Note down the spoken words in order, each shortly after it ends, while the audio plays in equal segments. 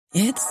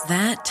It's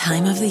that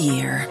time of the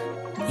year.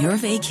 Your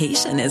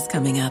vacation is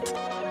coming up.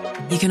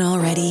 You can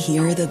already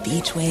hear the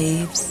beach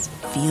waves,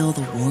 feel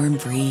the warm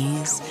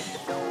breeze,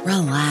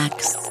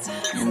 relax,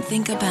 and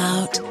think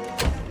about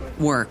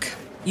work.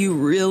 You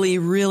really,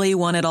 really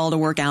want it all to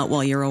work out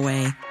while you're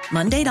away.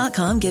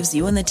 Monday.com gives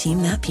you and the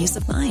team that peace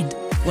of mind.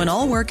 When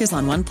all work is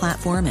on one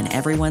platform and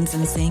everyone's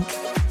in sync,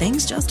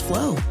 things just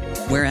flow.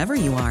 Wherever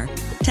you are,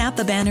 tap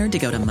the banner to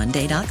go to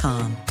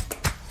Monday.com.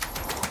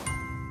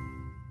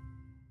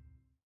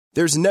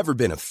 There's never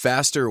been a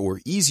faster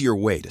or easier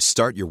way to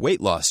start your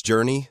weight loss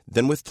journey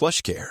than with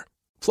PlushCare.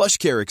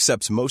 PlushCare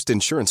accepts most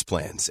insurance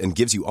plans and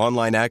gives you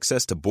online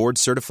access to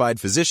board-certified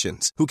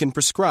physicians who can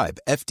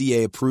prescribe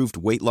FDA-approved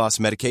weight loss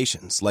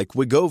medications like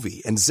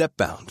Wegovy and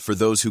Zepbound for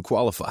those who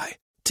qualify.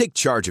 Take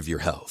charge of your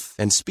health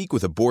and speak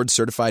with a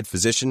board-certified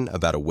physician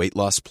about a weight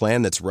loss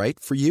plan that's right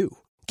for you.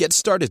 Get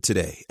started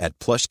today at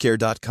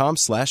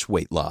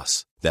plushcare.com/weight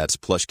loss. That's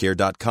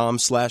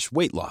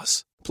plushcare.com/weight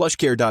loss.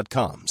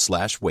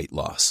 plushcare.com/weight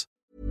loss.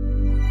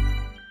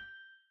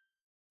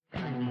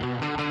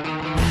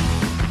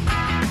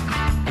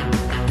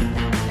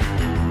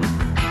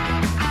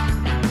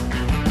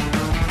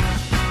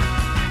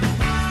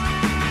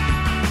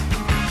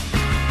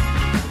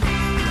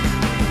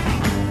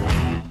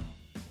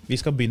 Vi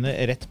skal begynne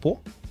rett på.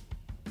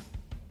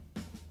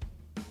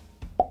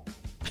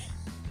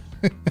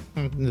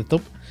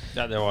 Nettopp.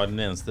 Ja, det var den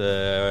eneste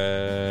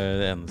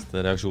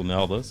reaksjonen jeg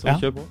hadde, så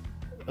kjør på.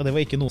 Og det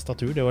var ikke noe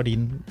statur, det var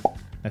din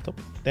nettopp.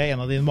 Det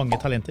en av dine mange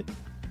talenter.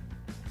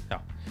 Ja.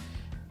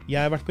 Jeg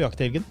har vært på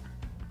jakthelgen.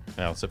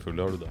 Ja,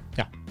 selvfølgelig har du det.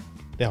 Ja,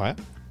 det har jeg.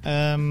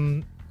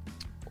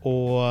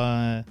 Og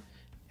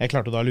jeg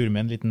klarte da å lure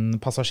med en liten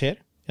passasjer,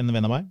 en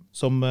venn av meg,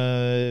 som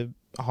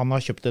han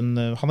har kjøpt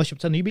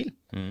seg en ny bil.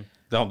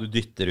 Det er han du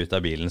dytter ut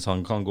av bilen, så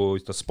han kan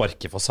gå ut og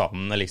sparke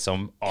fasadene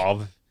liksom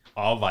av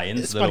veien,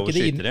 så det er lov å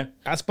skyte det.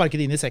 Jeg sparker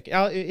det inn i sekken.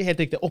 Ja,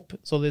 helt riktig, opp,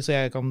 så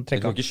jeg kan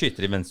trekke. Du kan ikke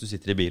skyte det mens du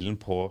sitter i bilen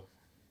på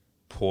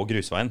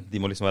grusveien. De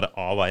må liksom være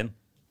av veien.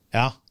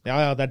 Ja, det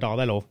er da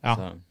det er lov. Ja.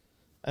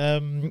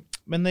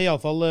 Men i alle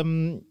fall,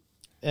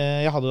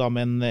 jeg hadde da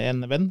med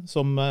en venn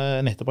som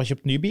nettopp har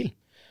kjøpt ny bil.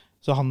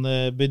 Så han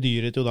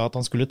bedyret jo da at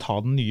han skulle ta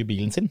den nye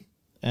bilen sin,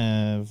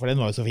 for den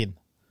var jo så fin.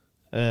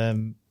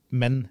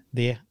 Men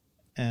det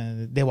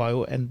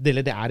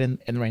er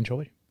en Range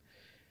Rover.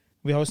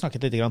 Vi har jo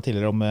snakket litt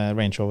tidligere om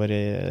Range Rover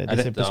i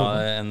disse episodene.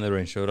 Er dette en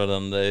Range Rover av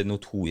den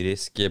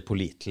notorisk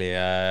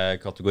pålitelige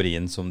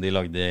kategorien som de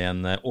lagde i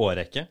en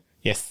årrekke?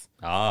 Yes,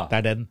 ja. Det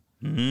er den.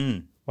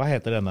 Hva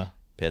heter denne?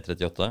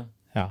 P38?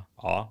 Ja.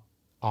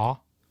 A?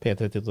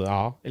 P38,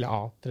 A, eller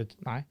A30,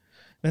 nei.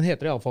 Den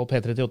heter i alle fall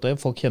P38,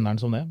 folk kjenner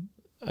den som det.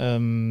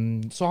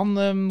 Så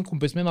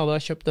kompisen min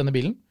hadde kjøpt denne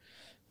bilen,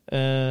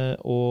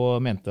 og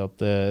mente at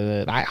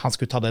nei, han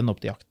skulle ta den opp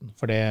til jakten,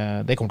 for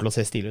det kommer til å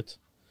se stil ut.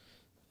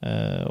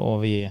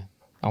 Og vi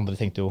andre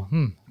tenkte jo,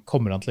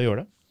 kommer han til å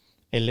gjøre det?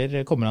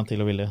 Eller kommer han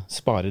til å ville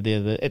spare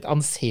et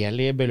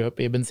anselig beløp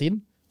i bensin?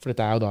 For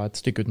dette er jo da et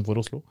stykke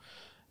utenfor Oslo.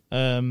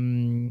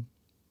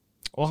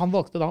 Og han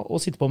valgte da å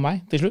sitte på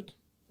meg til slutt,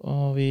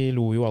 og vi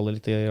lo jo alle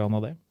litt av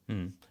det.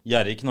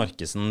 Jerry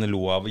Knarkesen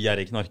lo av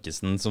Jerry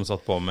Knarkesen som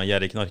satt på med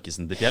Jerry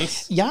Knarkesen til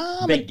fjells. Ja,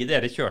 men... Begge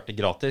dere kjørte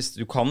gratis.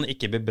 Du kan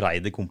ikke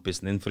bebreide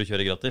kompisen din for å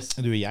kjøre gratis.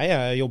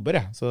 Jeg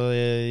jobber, så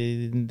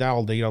det er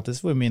aldri gratis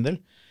for min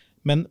del.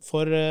 Men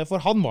for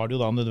han var det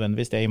jo da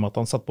nødvendigvis det i og med at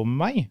han satt på med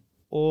meg.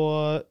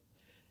 Og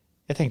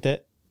jeg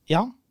tenkte,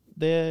 ja,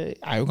 det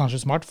er jo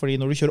kanskje smart, fordi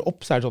når du kjører opp,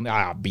 så er det sånn,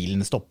 ja,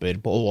 bilen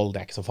stopper på Ål, det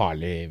er ikke så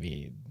farlig, vi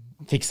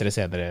fikser det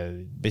senere,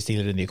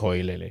 bestiller en ny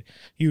coil, eller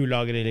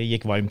hjullager, eller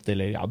gikk varmt,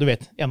 eller ja, du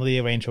vet, en av de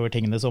Range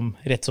Rover-tingene som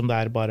rett som det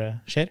er bare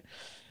skjer.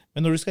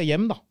 Men når du skal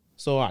hjem da,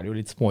 så er det jo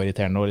litt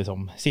småirriterende å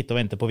liksom sitte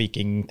og vente på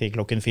Viking til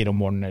 4:00 om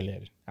morgenen,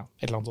 eller ja,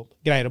 et eller annet sånt.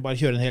 Greier å bare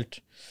kjøre en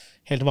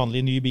helt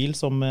vanlig ny bil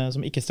som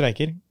ikke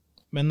streiker.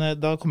 Men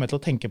da kommer jeg til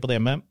å tenke på det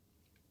med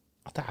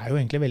at det er jo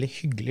egentlig veldig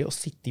hyggelig å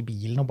sitte i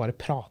bilen og bare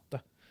prate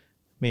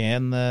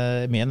med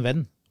en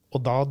venn.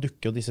 Og da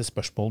dukker jo disse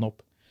spørsmålene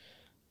opp.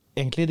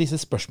 Egentlig disse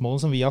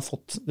spørsmålene som vi har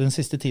fått den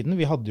siste tiden,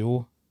 vi hadde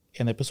jo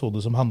en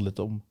episode som handlet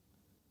om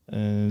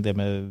det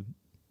med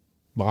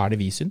hva er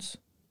det vi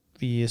syns.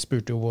 Vi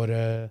spurte jo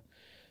våre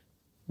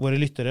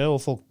lyttere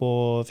og folk på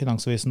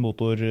Finansavisen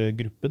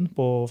Motorgruppen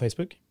på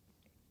Facebook.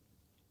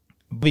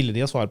 Ville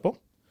de ha svar på?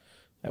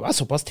 Det var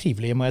såpass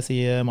trivelig, må jeg si,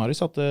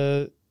 Marius, at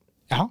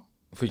ja.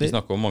 Får ikke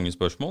snakke om mange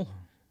spørsmål.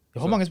 Det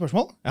var mange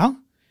spørsmål, ja.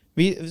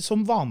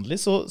 Som vanlig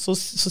så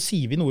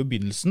sier vi noe i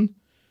begynnelsen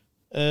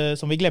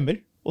som vi glemmer,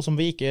 og som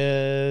vi ikke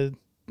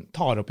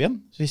tar opp igjen.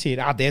 Så vi sier,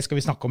 ja, det skal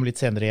vi snakke om litt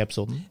senere i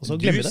episoden. Og så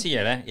glemmer vi det. Du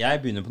sier det,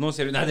 jeg begynner på noe,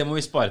 sier du, nei, det må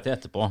vi spare til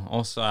etterpå,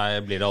 og så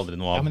blir det aldri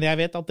noe av. Ja, men jeg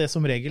vet at det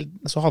som regel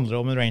så handler det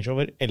om en Range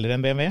Rover eller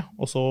en BMW,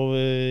 og så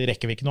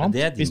rekker vi ikke noe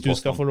annet. Hvis du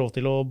skal få lov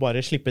til å bare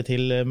slippe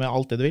til med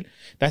alt det du vil.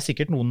 Det er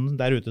sikkert noen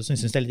der ute som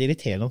synes det er litt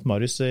irriterende at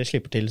Marius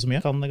slipper til så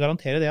mye. Jeg kan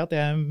garantere det at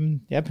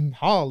jeg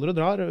haler og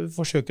drar,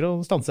 forsøker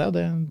å stanse, og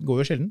det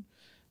går jo sjelden.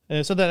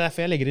 Så det er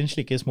derfor jeg legger inn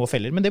slike små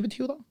feller. Men det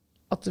betyr jo da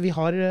at vi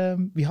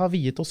har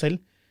viet oss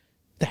selv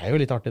det jo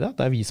litt artig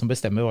det vi som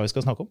bestemmer hva vi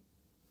skal snakke om.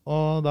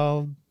 Og da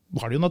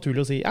var det jo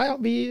naturlig å si, ja,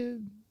 vi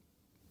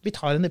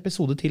tar en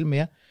episode til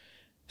med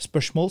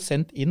spørsmål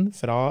sendt inn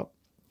fra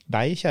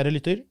deg, kjære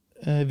lytter,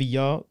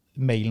 via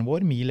mailen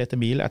vår,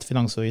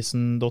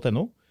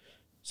 mil@finansavisen.no,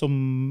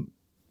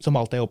 som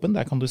alt åpen.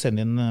 Der kan du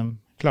sende inn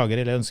klager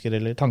eller ønsker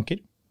eller tanker.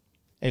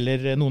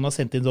 Eller noen har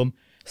sendt inn sånn,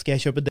 skal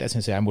jeg kjøpe det? Det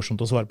synes jeg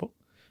morsomt å svare på.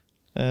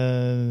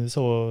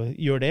 Så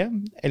gjør det,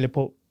 eller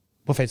på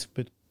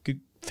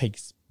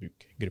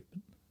Facebook-gruppen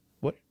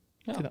vår,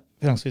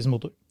 Finansavisen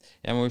Motor.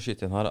 Jeg må jo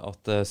skyte inn her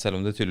at selv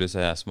om det tydeligvis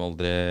jeg som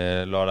aldri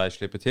lar deg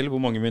slippe til,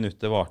 hvor mange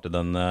minutter varte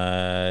den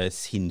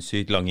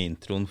sinnssykt lange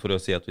introen for å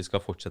si at vi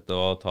skal fortsette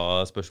å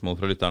ta spørsmål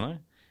fra lytterne?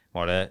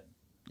 Var det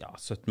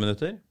 17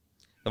 minutter?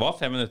 Det var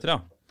 5 minutter, ja.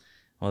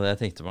 Det var det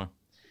jeg tenkte på.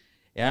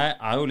 Jeg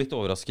jo litt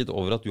overrasket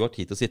over at du har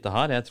tid til å sitte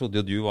her. Jeg trodde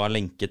jo du var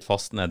lenket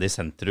fast nede i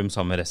sentrum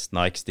sammen med resten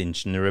av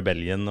Extinction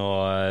Rebellion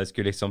og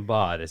skulle liksom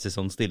bæres i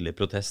sånn stille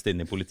protest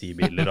inne i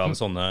politibiler av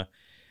sånne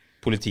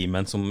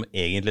politimenn som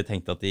egentlig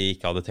tenkte at de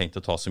ikke hadde tenkt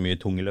å ta så mye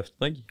tunge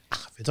løftdag.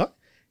 Vet du hva?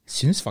 Jeg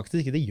synes faktisk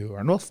ikke det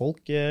gjør noe at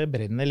folk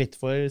brenner litt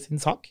for sin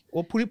sak.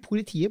 Og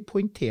politiet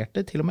poengterte,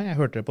 til og med, jeg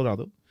hørte det på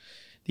radioen,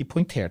 de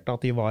poengterte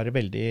at de var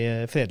veldig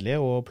fredelige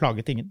og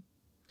plaget ingen.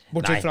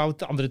 Bortsett fra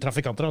andre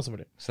trafikanter,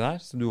 selvfølgelig.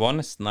 Så du var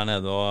nesten der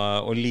nede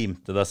og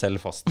limte deg selv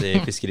fast i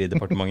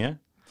Fiskeridepartementet?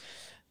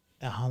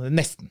 Ja,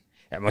 nesten.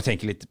 Jeg må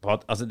tenke litt på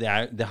at altså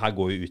det her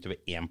går jo utover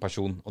én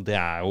person, og det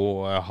jo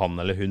han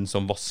eller hun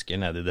som vasker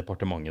nede i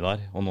departementet der,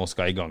 og nå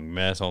skal i gang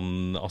med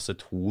sånn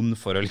aceton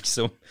for å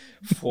liksom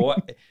få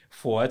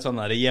et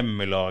sånn der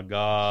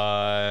hjemmelaga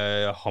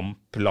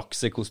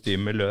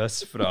hamplaksekostyme løs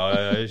fra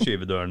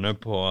skyvedørene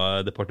på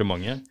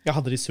departementet. Ja,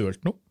 hadde de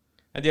sølt noe?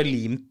 De har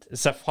limt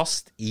seg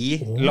fast i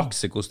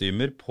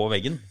laksekostymer på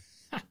veggen.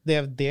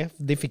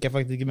 Det fikk jeg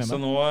faktisk ikke med meg. Så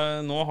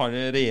nå har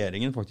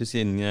regjeringen faktisk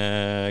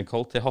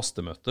innkalt til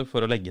hastemøte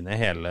for å legge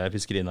ned hele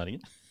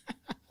fiskerinæringen.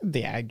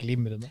 Det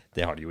glimrende.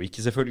 Det har de jo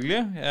ikke,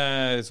 selvfølgelig.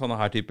 Sånne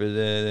her type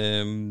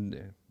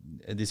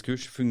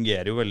diskurs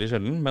fungerer jo veldig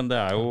sjelden, men det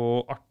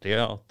jo artig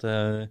at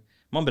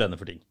man brenner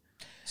for ting.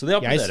 Så det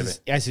applauderer vi.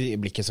 Jeg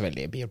blir ikke så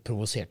veldig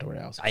provosert over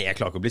det. Altså. Nei, jeg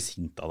klarer ikke å bli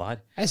sint av det her.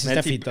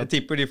 Jeg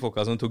tipper de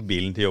folka som tok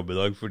bilen til jobb i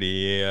dag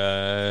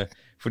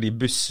fordi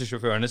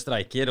bussjåførene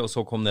streiker, og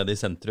så kom ned i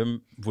sentrum,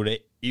 hvor det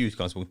i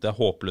utgangspunktet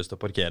håpløst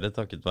å parkere,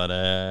 takket være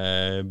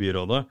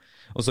byrådet.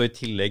 Og så i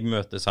tillegg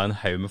møte seg en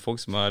haug med folk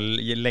som har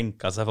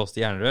lenket seg fast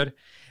i jernrør.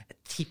 Jeg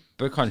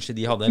tipper kanskje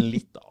de hadde en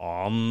litt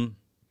annen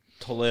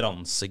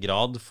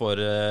toleransegrad for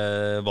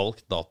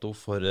valgt dato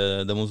for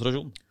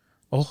demonstrasjon.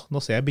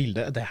 Nå ser jeg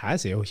bildet. Det her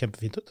ser jo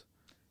kjempefint ut.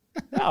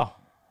 Ja.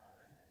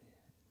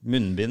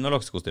 Munnbind og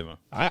laksekostyme.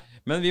 Ja.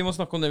 Men vi må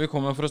snakke om det vi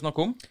kommer for å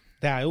snakke om.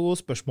 Det jo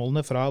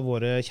spørsmålene fra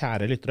våre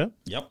kjære lyttere.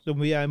 Ja. Så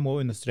jeg må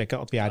understreke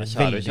at vi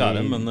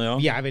kjære, men ja.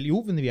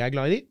 Men vi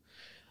glad i de.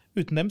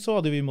 Uten dem så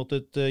hadde vi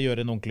måttet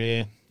gjøre en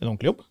ordentlig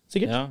jobb,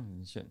 sikkert. Ja,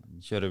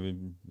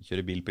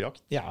 kjøre bil på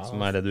jakt,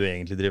 som det du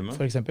egentlig driver med.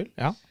 For eksempel,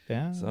 ja.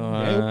 Så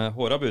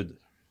hårda bud.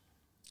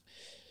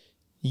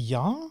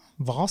 Ja,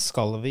 hva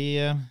skal vi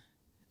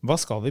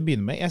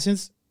begynne med? Jeg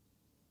synes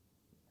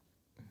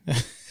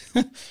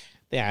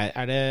det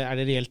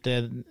reelt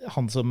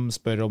han som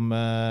spør om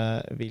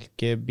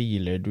hvilke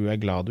biler du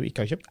glad du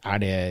ikke har kjøpt?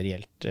 Det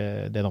reelt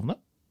det navnet?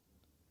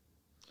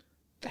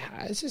 Det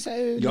her synes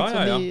jeg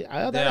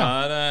litt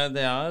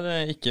det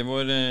ikke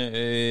vår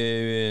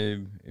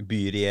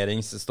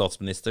byregjerings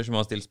statsminister som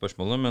har stilt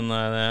spørsmålet, men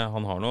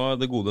han har nå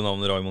det gode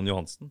navnet Raymond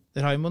Johansen.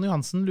 Raymond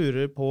Johansen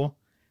lurer på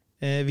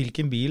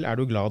hvilken bil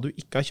du glad du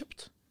ikke har kjøpt?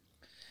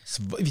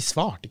 Vi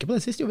svarte ikke på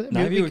det sist.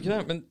 Nei, vi gjorde ikke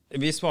det, men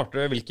vi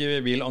svarte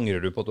hvilken bil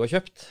angrer du på at du har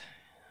kjøpt?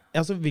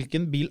 Altså,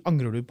 hvilken bil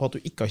angrer du på at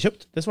du ikke har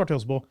kjøpt? Det svarte jeg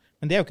også på,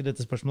 men det jo ikke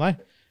dette spørsmålet her.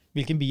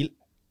 Hvilken bil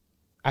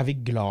vi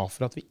glad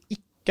for at vi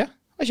ikke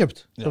har kjøpt?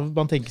 Så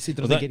man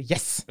sitter og tenker,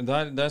 yes!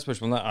 Der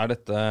spørsmålet,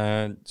 dette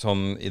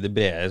sånn i det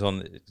brede,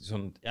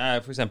 sånn,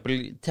 jeg for eksempel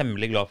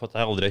temmelig glad for at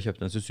jeg aldri har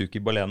kjøpt en Suzuki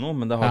Baleno,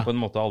 men det har på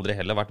en måte aldri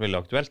heller vært veldig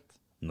aktuelt.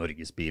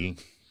 Norgesbilen.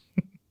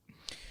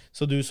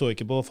 Så du så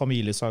ikke på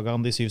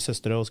familiesagaen De 7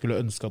 søstre og skulle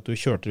ønske at du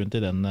kjørte rundt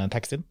i den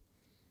taxien?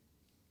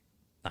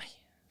 Nei.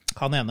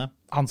 Han ene,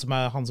 han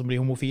som blir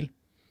homofil,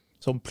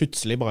 som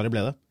plutselig bare ble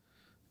det.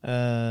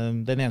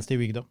 Den eneste i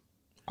bygda.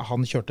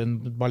 Han kjørte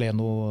en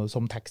Baleno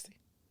som taxi.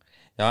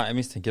 Ja, jeg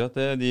mistenker at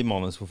de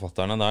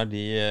manusforfatterne der,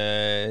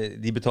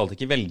 de betalte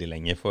ikke veldig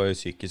lenge for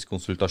psykisk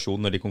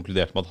konsultasjon når de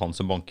konkluderte med at han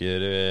som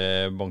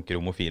banker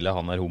homofile,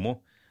 han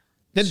homo.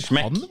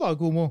 Han var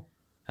ikke homo.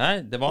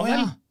 Nei, det var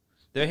vel.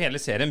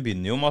 Hele serien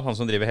begynner jo med at han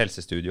som driver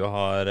helsestudio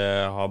har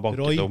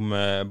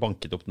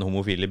banket opp den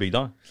homofile i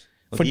bygda.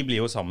 Og de blir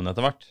jo sammen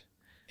etter hvert.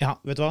 Ja,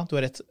 vet du hva? Du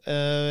har rett.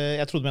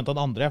 Jeg trodde du mente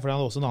den andre, for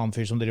det også en annen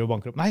fyr som driver og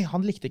banker opp. Nei,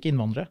 han likte ikke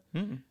innvandrere.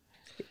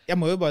 Jeg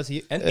må jo bare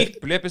si... En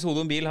ypperlig episode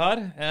om bil her.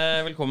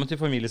 Velkommen til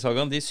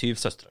familiesagaen De 7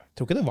 søstre. Jeg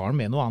tror ikke det var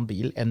med noen annen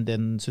bil enn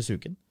den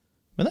Suzuken.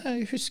 Men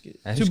jeg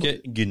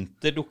husker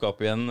Günther dukket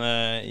opp i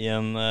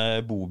en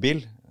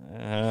bobil.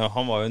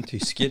 Han var jo en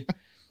tysker.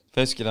 For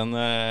jeg husker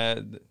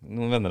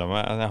noen venner av meg,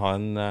 jeg har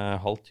en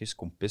halvt tysk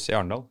kompis i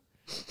Arendal.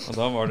 Og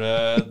da var det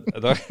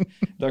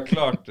Da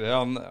klarte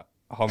han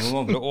og noen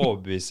andre å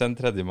overbevise en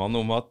tredjemann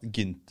om at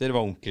Günther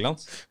var onkelen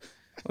hans.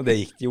 Og det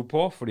gikk de jo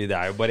på, fordi det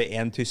er jo bare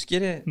én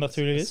tysker.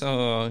 Naturligvis.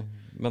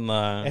 Men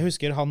jeg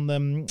husker han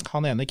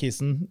ene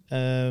kisen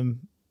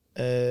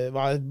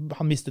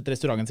han mistet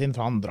restauranten sin,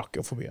 for han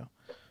drakk jo for mye.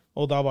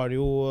 Og da var det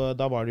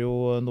jo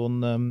noen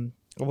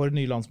av våre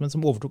nye landsmenn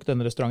som overtok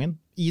denne restauranten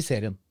i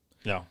serien.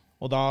 Ja.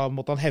 Og da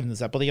måtte han hevne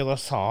seg på det, og da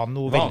sa han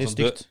noe veldig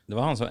stygt. Det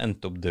var han som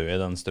endte opp død i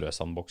den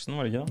strøsandboksen,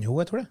 var det ikke det? Jo,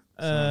 jeg tror det.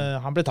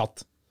 Han ble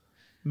tatt.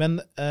 Men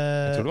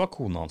jeg tror det var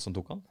kona hans som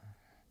tok han.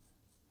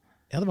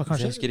 Ja, det var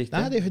kanskje. Jeg husker riktig.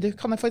 Nei, det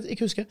kan jeg faktisk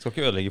ikke huske. Skal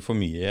ikke ødelegge for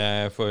mye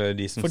for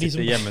de som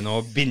sitter hjemme nå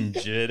og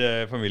binger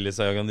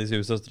familiesagaen de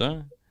 7 søstre.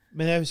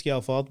 Men jeg husker i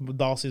alle fall at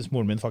da synes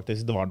moren min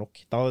faktisk det var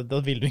nok. Da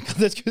ville hun ikke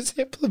at jeg skulle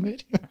se på det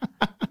mer.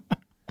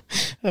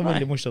 Det er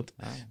veldig morsomt.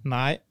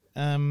 Nei,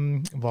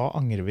 hva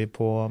angrer vi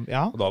på?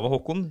 Ja. Og da var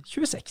Håkon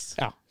 26.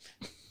 Ja.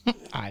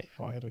 Nei, det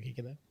var nok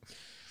ikke det.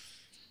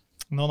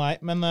 Nei,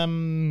 men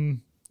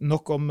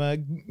nok om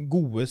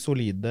gode,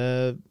 solide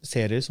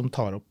serier som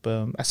tar opp,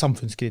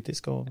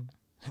 samfunnskritisk. Og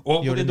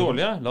på de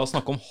dårlige, la oss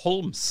snakke om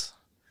Holmes.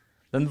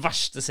 Den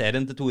verste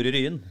serien til Tore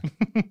Ryen.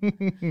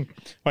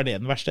 Var det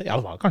den verste? Ja,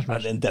 det var kanskje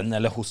verste. Den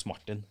eller Hos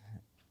Martin.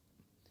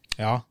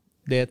 Ja,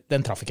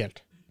 den traff ikke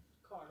helt.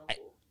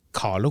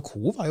 Carl &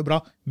 Co var jo bra.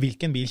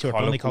 Hvilken bil kjørte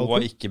han i Carl & Co?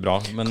 var ikke bra,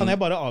 men... Kan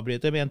jeg bare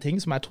avbryte med en ting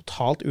som er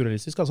totalt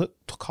urealistisk? Altså,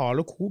 Carl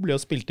 & Co ble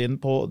jo spilt inn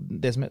på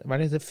det som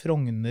heter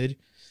Frogner...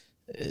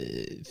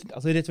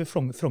 altså rett ved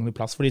Frogner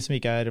plass. For de som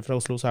ikke er fra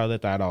Oslo, så er jo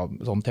dette da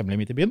sånn temmelig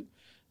midt i byen.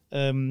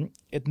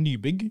 Et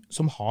nybygg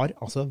som har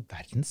altså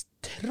verdens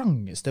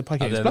trangeste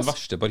parkeringsplass. Ja, det er det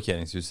verste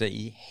parkeringshuset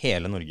i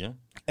hele Norge.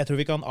 Jeg tror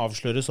vi kan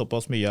avsløre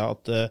såpass mye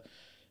at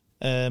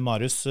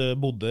Marius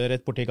bodde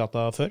rett borti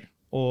gata før,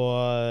 og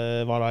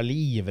var da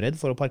livredd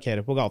for å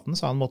parkere på gaten,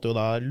 så han måtte jo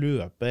da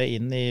løpe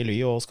inn i Ly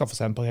og skaffe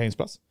seg en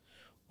parkeringsplass.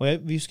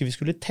 Og vi husker vi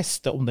skulle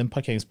teste om den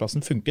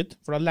parkeringsplassen funket,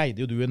 for da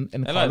leide jo du en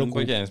Carl &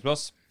 Co.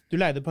 Du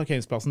leide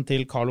parkeringsplassen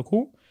til Carl &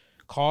 Co.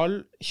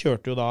 Carl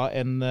kjørte jo da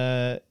en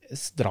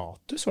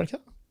Stratus, var det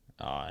ikke det?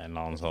 Ja, en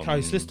eller annen sånn...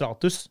 Chrysler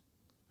Stratus,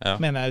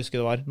 mener jeg husker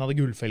det var. Den hadde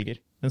gullfelger.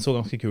 Den så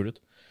ganske kul ut.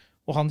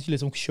 Og han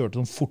liksom kjørte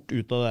sånn fort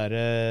ut av det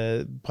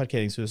der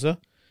parkeringshuset.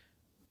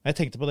 Jeg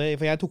tenkte på det,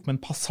 for jeg tok med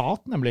en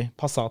Passat, nemlig.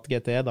 Passat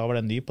GT, da var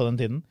den ny på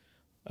den tiden.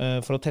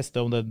 For å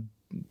teste om den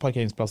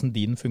parkeringsplassen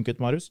din funket,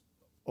 Marius.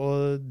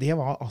 Og det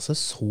var altså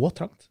så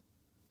trangt.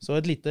 Så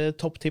et lite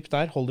topptipp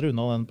der, hold dere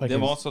unna den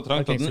parkeringshuset. Det var så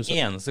trangt at den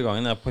eneste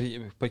gangen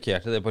jeg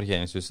parkerte det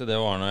parkeringshuset, det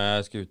var når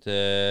jeg skulle ut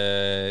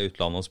til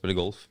utlandet og spille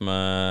golf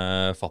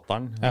med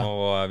fatteren,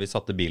 og vi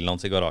satte bilen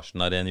hans i garasjen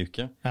der i en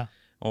uke. Ja.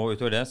 Og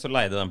utover det så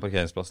leide den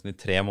parkeringsplassen i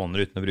 3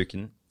 måneder uten å bruke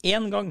den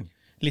 1 gang.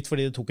 Litt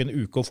fordi det tok en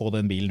uke å få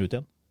den bilen ut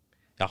igjen.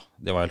 Ja,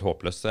 det var helt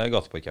håpløst. Jeg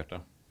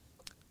gateparkerte.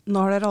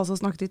 Nå har dere altså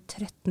snakket i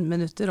 13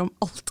 minutter om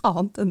alt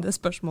annet enn det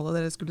spørsmålet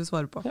dere skulle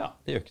svare på. Ja,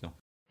 det gjør ikke noe.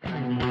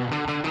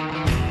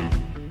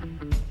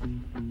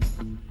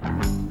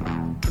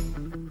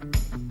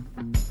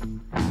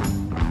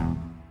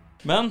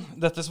 Men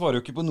dette svarer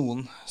jo ikke på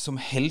noen som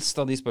helst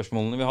av de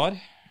spørsmålene vi har,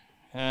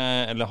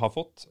 eller har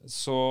fått,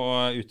 så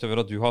utover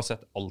at du har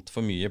sett alt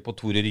for mye på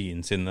Tore Ryen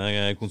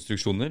sine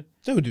konstruksjoner.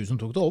 Det er jo du som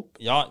tok det opp.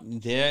 Ja,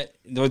 det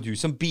var du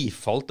som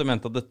bifalt og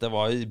mente at dette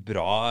var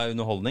bra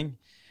underholdning.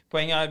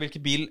 Poenget er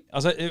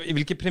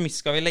hvilke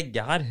premiss skal vi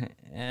legge her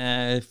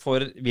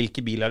for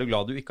hvilke bil er du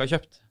glad du ikke har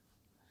kjøpt?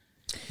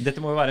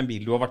 Dette må jo være en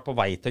bil du har vært på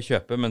vei til å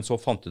kjøpe, men så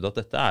fant du ut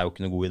at dette er jo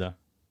ikke noe god idé.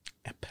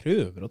 Jeg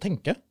prøver å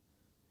tenke.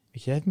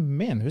 Jeg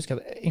mener, husker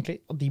jeg,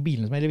 egentlig, av de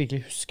bilene som jeg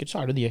virkelig husker,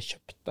 så er det de jeg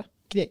kjøpte.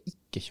 Ikke de jeg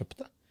ikke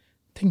kjøpte.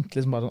 Tenkte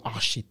liksom bare sånn,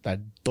 shit,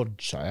 der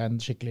dodget jeg en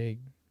skikkelig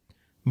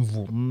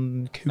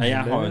vond kule. Jeg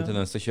har jo en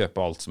tendens til å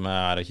kjøpe alt som jeg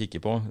er å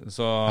kikke på,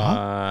 så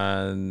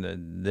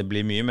det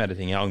blir mye mer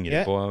ting jeg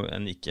angrer på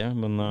enn ikke.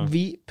 Men,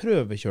 vi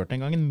prøvekjørte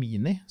en gang en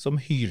Mini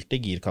som hylte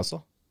i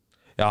girkassa.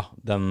 Ja,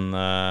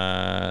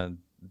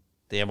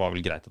 det var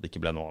vel greit at det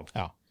ikke ble noe av.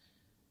 Ja.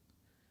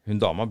 Hun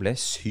dama ble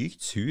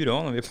sykt sur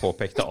også når vi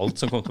påpekte alt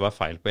som kom til å være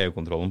feil på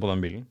EU-kontrollen på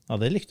den bilen. Ja,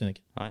 det likte hun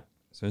ikke. Nei.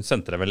 Så hun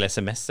sendte deg vel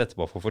SMS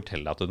etterpå for å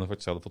fortelle at hun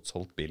faktisk hadde fått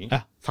solgt bilen.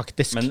 Ja,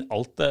 faktisk. Men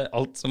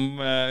alt som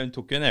hun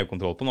tok jo en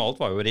EU-kontroll på nå,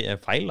 alt var jo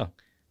feil da.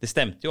 Det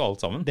stemte jo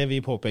alt sammen. Det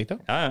vi påpekte?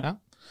 Ja.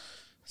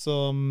 Så,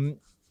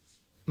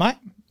 nei,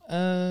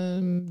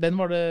 den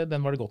var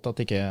det godt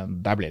at ikke,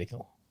 der ble det ikke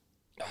noe.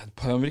 Ja, et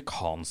par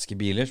amerikanske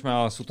biler som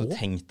jeg har suttet og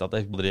tenkt at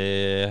jeg aldri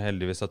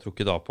heldigvis har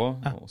trukket av på.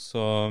 Ja. Og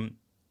så...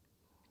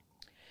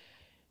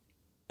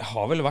 Jeg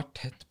har vel vært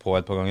tett på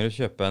et par ganger å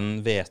kjøpe en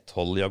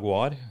V12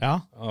 Jaguar. Ja.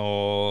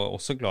 Og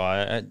også glad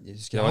jeg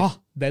husker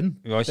den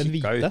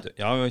hvite.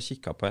 Vi har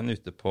kikket på en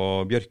ute på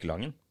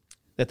Bjørkelangen.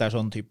 Dette er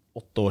sånn typ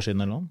 8 år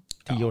siden eller noe?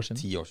 10 år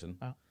siden? 10 år siden.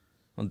 Ja.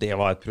 Og det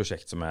var et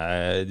prosjekt som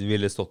jeg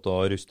ville stått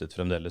og rustet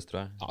fremdeles, tror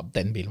jeg. Ja,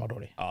 den bilen var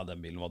dårlig. Ja,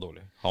 den bilen var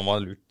dårlig. Han var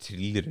lurt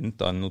til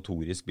rundt av en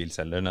notorisk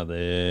bilselger nede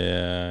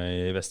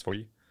i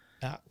Vestfold.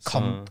 Ja,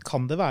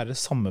 kan det være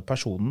samme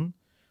personen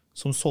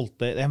som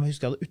solgte, jeg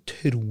husker jeg hadde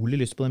utrolig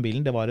lyst på den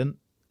bilen, det var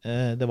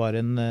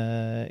en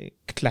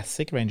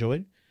Classic Range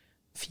Rover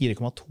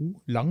 4,2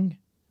 lang.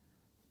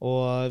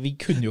 Og vi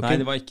kunne jo ikke...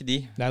 Nei, det var ikke de.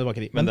 Nei, det var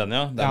ikke de. Men den,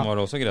 ja. Den var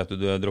det også greit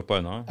du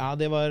droppet unna. Ja,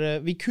 det var...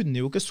 Vi kunne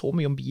jo ikke så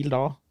mye om bil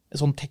da,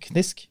 sånn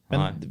teknisk.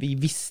 Men vi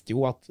visste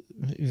jo at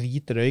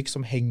hvit røyk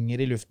som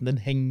henger i luften, den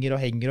henger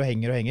og henger og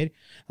henger og henger.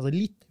 Altså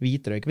litt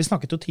hvit røyk. Vi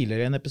snakket jo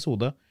tidligere i en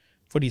episode,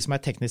 for de som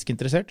er teknisk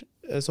interessert,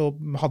 så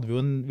hadde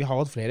vi har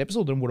hatt flere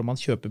episoder om hvordan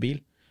man kjøper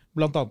bil.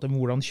 Blant annet om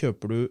hvordan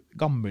kjøper du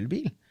gammel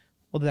bil.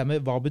 Og det der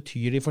med hva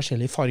betyr de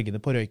forskjellige fargene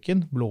på røyken,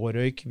 blå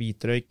røyk,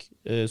 hvit røyk,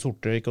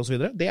 sort røyk og så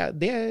videre,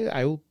 det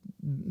er jo,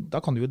 da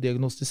kan du jo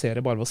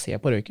diagnostisere bare ved å se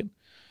på røyken.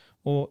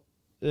 Og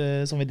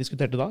som vi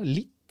diskuterte da,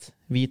 litt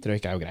hvit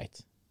røyk er jo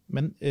greit.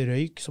 Men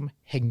røyk som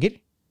henger,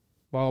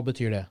 hva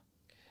betyr det?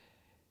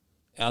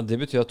 Ja, det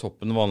betyr at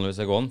toppen vanligvis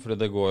er gående, for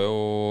det går jo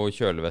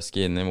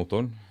kjølevæske inn i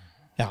motoren.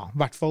 Ja,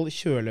 i hvert fall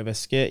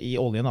kjølevæske i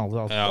oljen,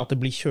 altså at det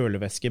blir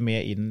kjølevæske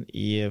med inn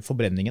i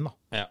forbrenningen da.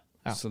 Ja.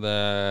 Så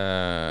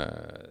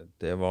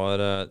det var,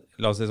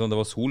 la oss si sånn, det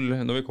var sol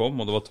når vi kom,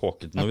 og det var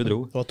tåket når vi dro.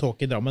 Det var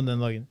tåke i Drammen den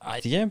dagen.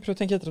 Jeg prøver å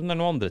tenke etter om det er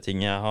noen andre ting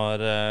jeg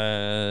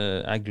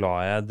er glad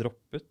jeg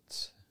droppet.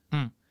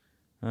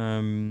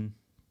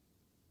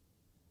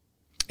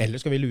 Eller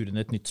skal vi lure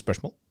inn et nytt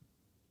spørsmål?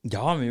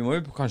 Ja, men vi må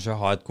jo kanskje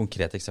ha et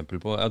konkret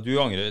eksempel på. Ja, du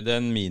angrer, det er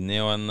en Mini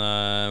og en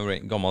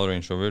gammel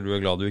Range Rover du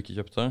er glad du ikke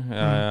kjøpte.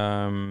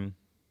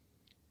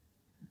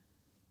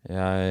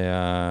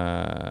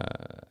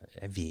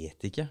 Jeg vet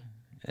ikke.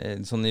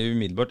 Sånn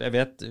umiddelbart. Jeg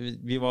vet,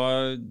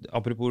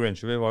 apropos Range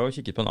Rover, vi var jo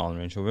kikket på en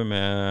annen Range Rover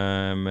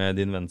med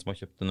din venn som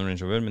har kjøpt en Range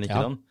Rover, men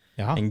ikke den.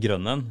 Ja. En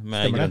grønn en,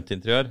 med grønt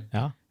interiør.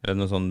 Ja. Eller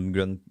noe sånn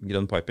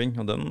grønn piping.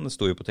 Og den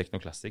sto jo på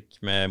Technoclassic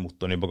med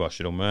motoren i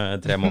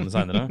bagasjerommet 3 måneder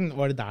senere.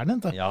 Var det der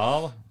den da? Ja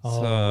da.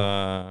 Så...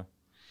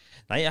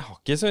 Nei, jeg har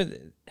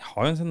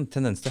jo en sånn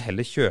tendens til å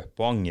heller kjøpe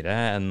og angre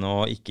enn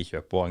å ikke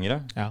kjøpe og angre.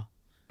 Ja.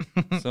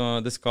 Så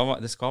det skal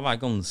være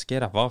ganske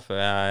ræva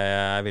før jeg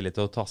er villig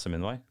til å tasse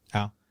min vei.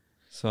 Ja.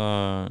 Så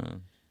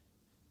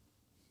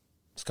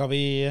skal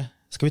vi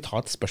ta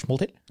et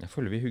spørsmål til? Jeg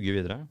føler vi hugger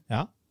videre.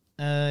 Ja.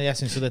 Jeg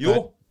synes jo dette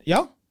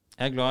Ja?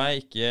 Jeg er glad jeg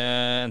ikke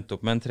endte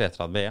opp med en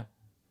 330E.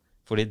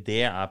 Fordi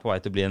det er på vei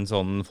til å bli en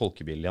sånn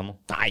folkebil igjen nå.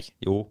 Nei!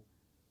 Jo.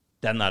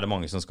 Den er det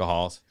mange som skal ha,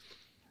 altså.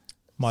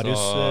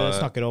 Marius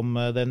snakker om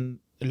den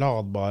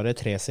ladbare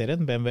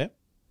 3-serien, BMW.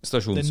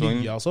 Stasjonsvogn,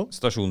 den nye, altså.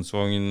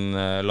 Stasjonsvogn,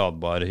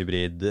 ladbar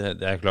hybrid.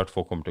 Det er klart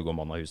folk kommer til å gå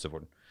mann av huset for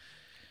den.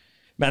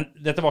 Men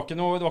dette var ikke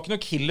noe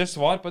killer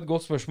svar på et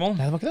godt spørsmål.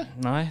 Nei, det var ikke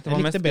det. Nei, det var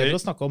jeg likte bedre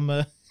å snakke om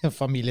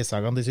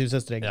familiesagaen De 7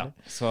 søstre. Ja,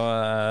 så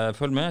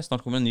følg med.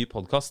 Snart kommer en ny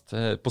podcast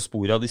på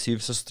sporet av De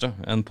 7 søstre.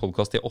 En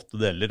podcast i 8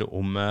 deler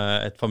om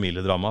et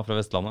familiedrama fra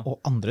Vestlandet.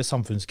 Og andre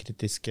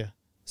samfunnskritiske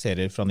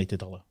serier fra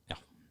 90-tallet. Ja.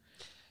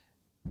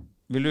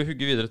 Vil du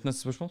hugge videre til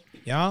neste spørsmål?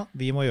 Ja,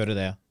 vi må gjøre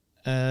det.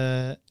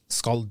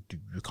 Skal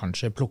du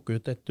kanskje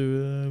plukke ut et du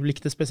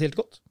likte spesielt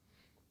godt?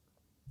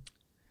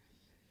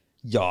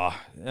 Ja,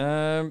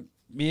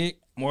 vi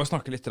må jo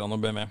snakke litt om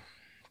BMW.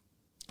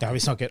 Ja, vi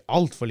snakker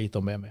alt for lite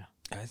om BMW.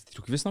 Jeg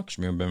tror ikke vi snakker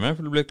så mye om BMW,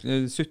 for det ble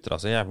sutret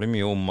så jævlig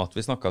mye om at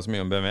vi snakket så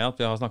mye om BMW, at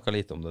vi har snakket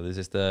lite om det de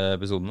siste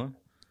episodene.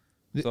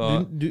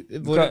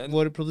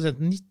 Vår produsent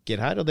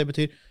nikker her, og det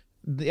betyr...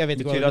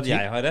 Betyr at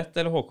jeg har rett,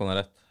 eller Håkon har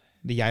rett?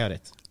 Jeg har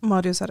rett.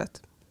 Marius har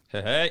rett.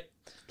 Hei.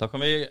 Da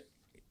kan vi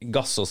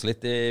gasse oss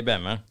litt i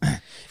BMW.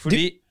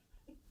 Fordi...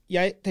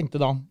 Jeg tenkte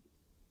da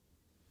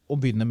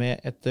å begynne med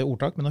et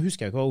ordtak, men nå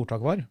husker jeg ikke hva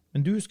ordtaket var.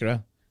 Men du husker det.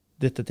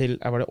 Dette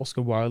var det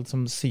Oscar Wilde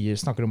som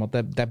snakker om at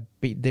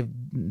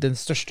den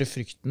største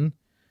frykten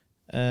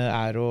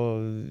er å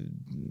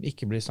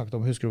ikke bli snakket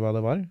om. Husker du hva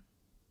det var?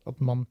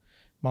 At man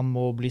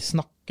må bli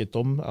snakket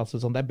om,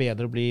 altså sånn, det er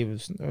bedre å bli...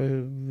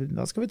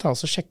 Da skal vi ta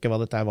oss og sjekke hva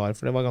dette var,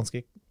 for det var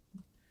ganske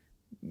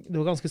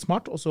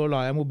smart, og så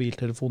la jeg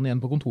mobiltelefonen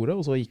igjen på kontoret,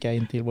 og så gikk jeg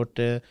inn til vårt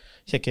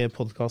kjekke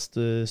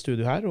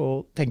podcaststudio her,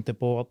 og tenkte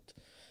på at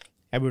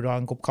jeg burde ha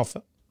en kopp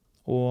kaffe,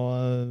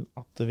 og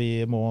at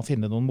vi må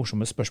finne noen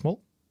morsomme spørsmål.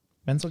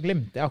 Men så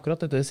glemte jeg akkurat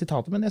dette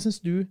sitatet, men jeg synes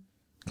du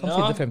kan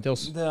finne frem til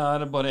oss. Det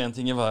er bare en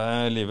ting i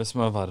livet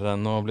som er verre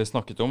enn å bli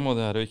snakket om, og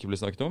det er å ikke bli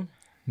snakket om.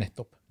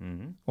 Nettopp.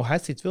 Og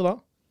her sitter vi jo da,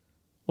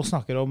 og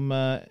snakker om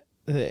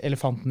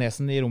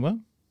elefantnesen i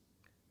rommet.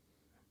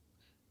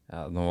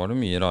 Ja, nå var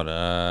det mye rare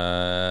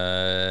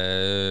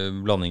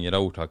blandinger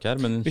av ordtak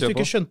her, men hvis du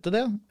ikke skjønte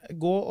det,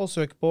 gå og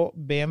søk på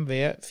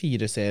BMW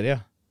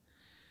 4-serie.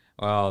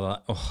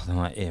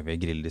 Den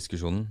evige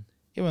grilldiskusjonen.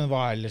 Ja, men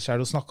hva ellers er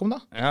det å snakke om da?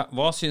 Ja,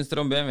 hva synes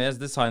dere om BMWs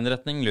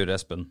designretning, lurer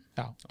Espen?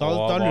 Ja, da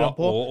lurer jeg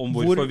på... Og om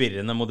hvor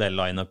forvirrende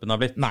modell-line-upen har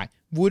blitt. Nei,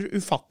 hvor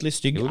ufattelig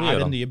stygg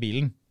er den nye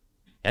bilen?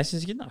 Jeg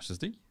synes ikke den er så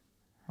stygg.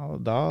 Ja,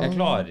 Jeg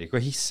klarer ikke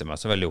å hisse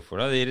meg så veldig opp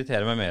for det. Det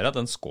irriterer meg mer at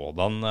den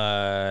Skodaen,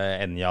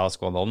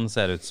 Enyaq-Skodaen,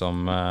 ser ut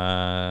som...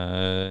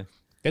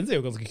 Den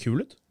ser jo ganske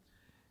kul ut.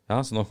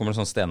 Ja, så nå kommer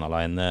det sånn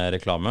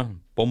Stena-Line-reklame.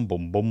 Bom,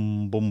 bom, bom,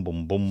 bom,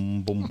 bom, bom,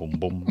 bom, bom,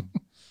 bom.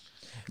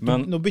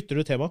 Men nå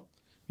bytter du tema.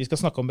 Vi skal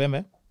snakke om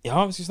BMW. Ja,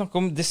 vi skal snakke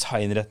om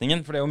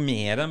designretningen, for det er jo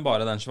mer enn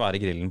bare den svære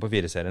grillen på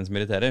 4-serien som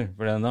irriterer.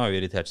 For den har jo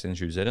irritert siden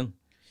 7-serien.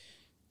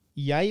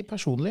 Jeg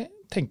personlig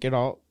tenker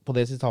da på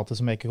det sitatet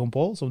som jeg ikke kom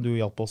på, som du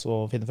hjalp oss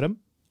å finne frem,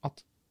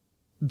 at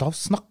da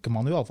snakker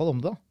man jo i alle fall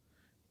om det da.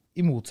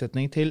 I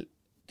motsetning til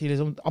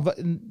liksom,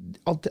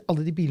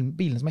 alle de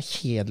bilene som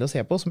kjedelige å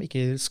se på, som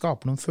ikke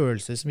skaper noen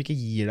følelser, som ikke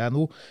gir deg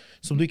noe,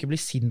 som du ikke blir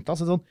sint av.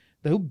 Sånn,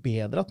 det jo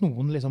bedre at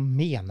noen liksom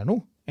mener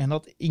noe, enn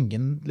at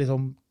ingen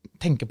liksom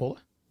tenker på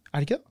det.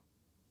 Det ikke det?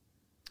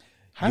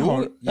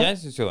 Jeg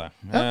synes jo det.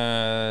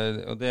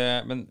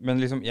 Men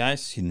liksom, jeg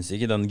synes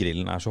ikke den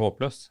grillen så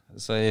håpløs.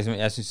 Så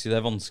jeg synes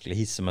det vanskelig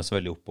å hisse meg så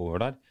veldig oppover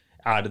der.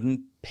 Det den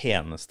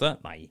peneste?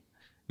 Nei.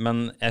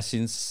 Men jeg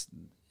synes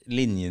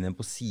linjene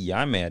på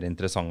siden mer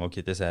interessante å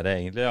kritisere,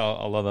 egentlig.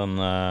 Alle den,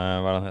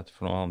 hva den heter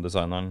for noe, han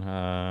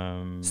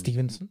designeren?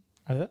 Stevenson,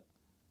 det?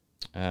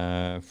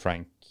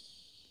 Frank.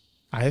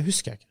 Nei, det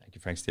husker jeg ikke.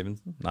 Ikke Frank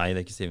Stevenson? Nei,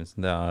 det ikke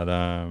Stevenson. Det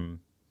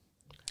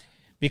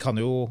Vi kan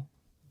jo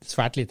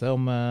svært lite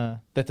om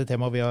dette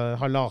temaet vi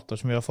har later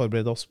som vi har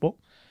forberedt oss på.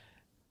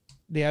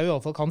 Det jeg i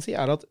alle fall kan si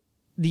at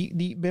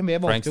BMW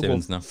Frank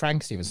Stevenson, ja.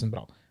 Frank Stevenson,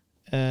 bra.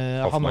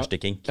 Han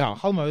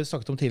var jo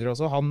snakket om tidligere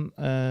også. Han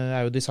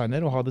jo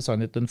designer og har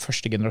designet den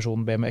første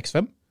generasjonen BMW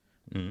X5.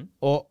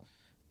 Og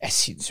jeg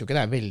synes jo ikke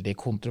det veldig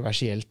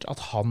kontroversielt at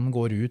han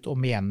går ut og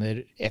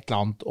mener et eller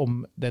annet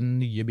om den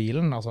nye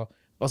bilen. Altså,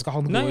 hva skal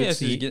han gå ut og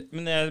si? Ikke,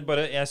 men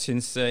jeg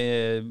synes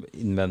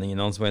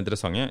innvendingene hans var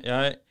interessante.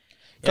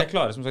 Jeg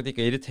klarer som sagt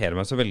ikke å irritere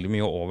meg så veldig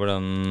mye over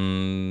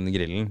den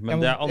grillen,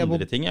 men det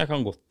andre ting jeg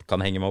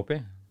kan henge meg opp i.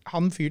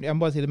 Jeg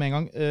må bare si det med en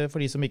gang, for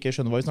de som ikke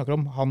skjønner hva vi snakker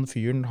om. Han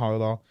fyren har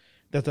jo da,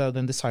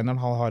 den designeren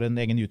har en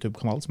egen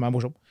YouTube-kanal som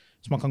morsom,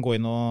 som man kan gå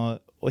inn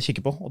og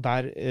kikke på, og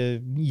der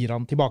gir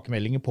han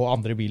tilbakemeldinger på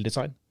andre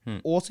bildesign,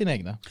 og sine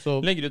egne. Så,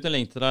 legger ut en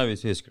link til deg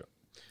hvis vi husker det.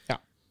 Ja,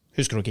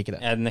 husker nok ikke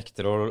det. Jeg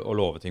nekter å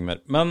love ting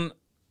mer. Men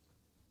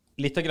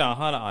litt av greia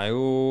her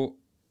jo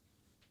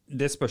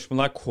det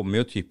spørsmålet her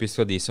kommer jo typisk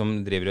fra de som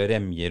driver og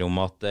remjer om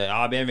at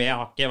BMW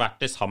har ikke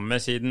vært det samme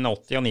siden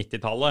 80- og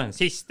 90-tallet.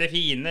 Siste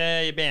fine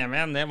i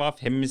BMW-en, det var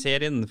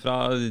 5-serien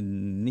fra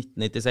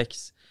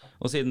 1996.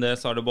 Og siden det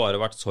så har det bare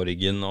vært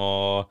sorgen,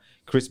 og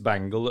Chris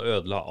Bangle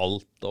ødela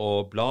alt,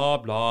 og bla,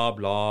 bla,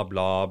 bla,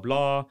 bla,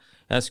 bla.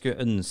 Jeg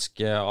skulle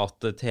ønske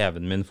at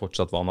TV-en min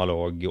fortsatt var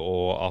analog,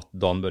 og at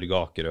Dan Børge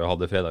Akerø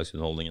hadde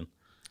fredagsunderholdningen.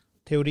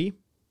 Teori?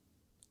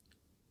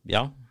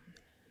 Ja.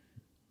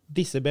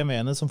 Disse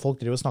BMW-ene som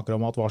folk driver og snakker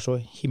om at var så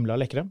himla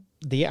lekre,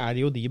 det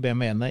jo de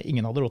BMW-ene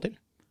ingen hadde råd til.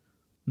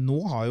 Nå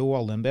har jo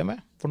alle en BMW,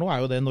 for nå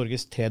jo det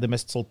Norges 3.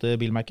 mest solgte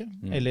bilmerke,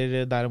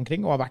 eller der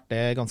omkring, og har vært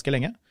det ganske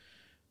lenge.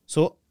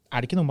 Så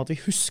det ikke noe med at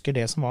vi husker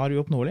det som var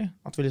uoppnåelig,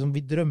 at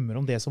vi drømmer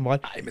om det som var.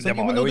 Nei, men det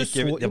var jo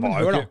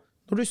ikke...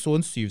 Når du så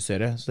en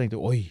 7-serie, så tenkte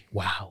du, oi,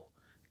 wow.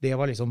 Det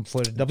var liksom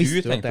for... Da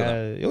visste du at det...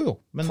 Jo,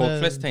 men... Folk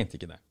flest tenkte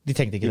ikke det. De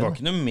var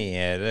ikke noe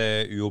mer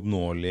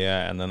uoppnåelige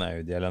enn en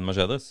Audi eller en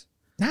Mercedes.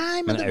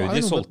 Nei, men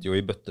Audi solgte jo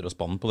i bøtter og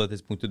spann på det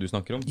tidspunktet du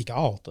snakker om. Ikke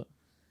A8.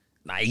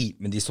 Nei,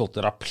 men de solgte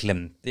da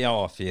plenty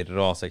av A4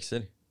 og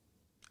A6-er.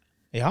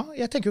 Ja,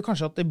 jeg tenker jo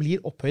kanskje at det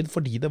blir opphøyd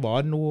fordi det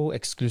var noe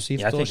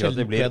eksklusivt og sjeldent. Jeg tenker at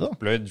det blir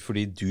opphøyd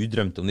fordi du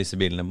drømte om disse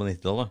bilene på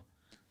 90-tallet.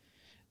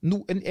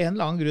 En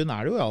eller annen grunn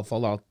det jo i alle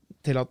fall da,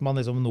 til at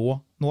man liksom nå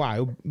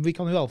jo, vi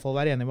kan jo i alle fall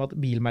være enige om at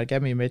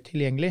bilmerket mye mer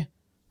tilgjengelig.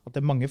 At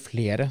det mange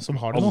flere som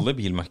har det nå. Alle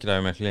bilmerker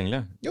jo mer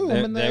tilgjengelige. Jo, det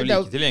jo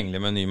like tilgjengelig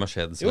med en ny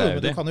Mercedes. Jo,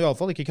 men du kan jo i alle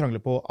fall ikke krangle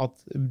på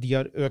at de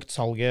har økt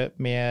salget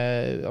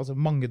med, altså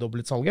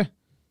mangedoblet salget.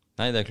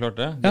 Nei, det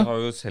klart det. De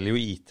har jo selger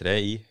jo I3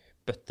 i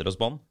bøtter og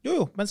spann.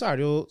 Jo, men så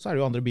det jo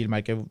andre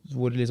bilmerker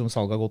hvor liksom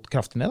salget har gått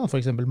kraftig ned, da. For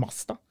eksempel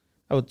Mazda.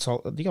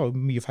 De har jo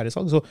mye færre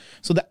salg,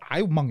 så det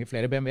jo mange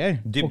flere BMW-er.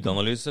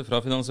 Dybdeanalyse fra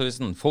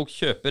Finansavisen. Folk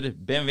kjøper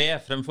BMW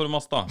fremfor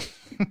Mazda.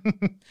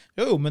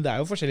 jo, men det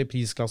jo forskjellige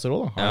prisklasser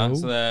også da. Ja,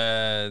 så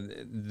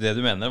det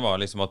du mener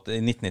var liksom at i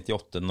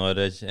 1998,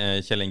 når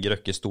Kjell Inge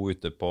Røkke sto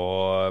ute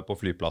på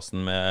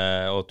flyplassen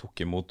og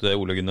tok imot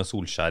Ole Gunnar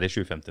Solskjær i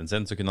 750-en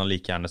sin, så kunne han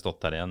like gjerne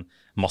stått her i en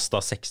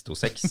Mazda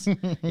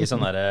 626 i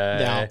sånn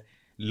der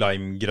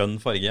limegrønn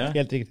farge.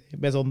 Helt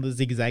riktig, med sånn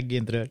zigzag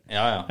interiør.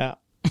 Ja.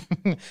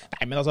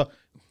 Nei, men altså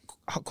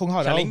Kong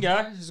Harald Kjell Inge,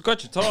 du skal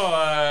ikke ta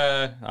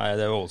Nei,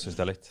 det jo også synes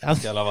jeg litt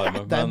skal jeg la være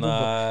med. Men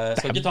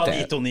skal ikke ta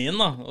 929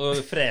 da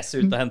og frese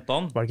ut og hente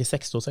han. Var det ikke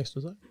 626 du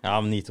sa? Ja,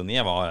 men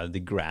 929 var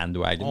the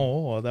grand wagon.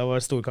 Det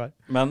var stor kar.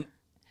 Men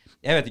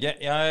jeg vet ikke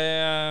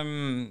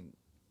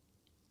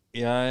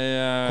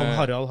Kong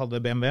Harald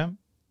hadde BMW.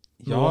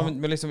 Ja,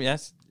 men liksom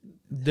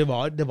det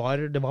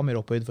var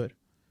mer opphøyd før.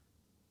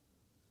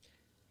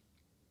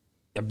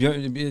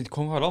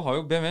 Kong Harald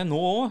har jo BMW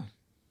nå også.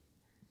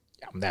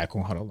 Ja, men det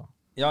Kong Harald da.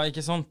 Ja,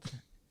 ikke sant?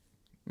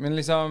 Men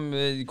liksom,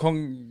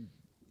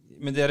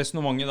 med det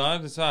resonemanget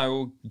der, så jo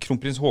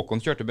kronprins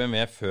Håkon kjørte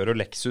BMW før og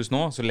Lexus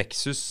nå, så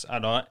Lexus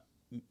da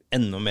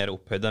enda mer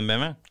opphøyd enn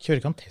BMW. Kjører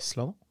ikke han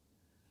Tesla da?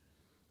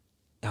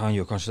 Ja, han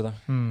gjør kanskje det.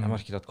 Jeg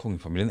merker at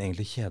kongefamilien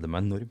egentlig kjeder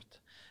meg enormt.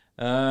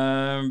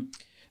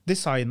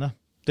 Designet.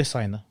 Det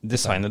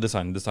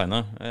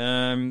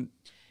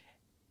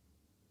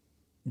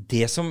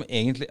som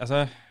egentlig,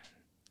 altså...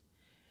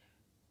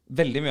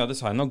 veldig mye av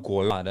designet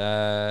går jo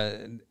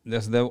det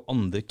er jo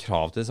andre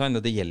krav til design,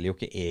 og det gjelder jo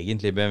ikke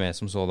egentlig BMW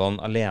som sådan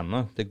alene.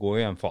 Det går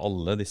jo igjen for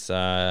alle disse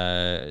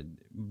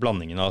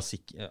blandingene av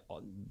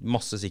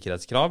masse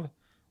sikkerhetskrav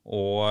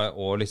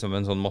og liksom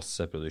en sånn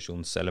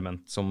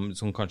masseproduksjonselement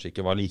som kanskje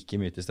ikke var like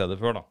mye til stede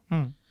før da.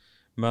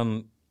 Men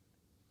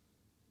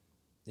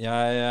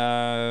jeg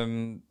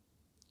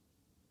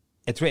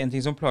tror en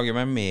ting som plager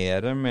meg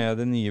mer med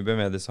det nye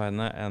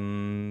BMW-designet enn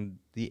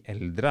de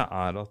eldre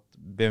at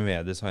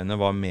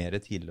BMW-designet var mer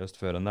tidløst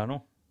før enn det nå.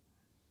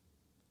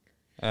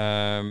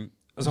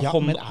 Altså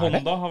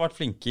Honda har vært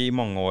flinke i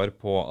mange år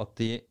på at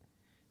de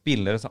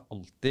biler så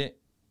alltid,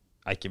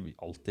 ikke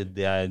alltid,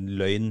 det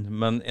løgn,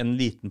 men en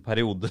liten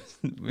periode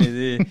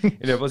i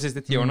løpet av de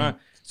siste 10 årene,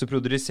 så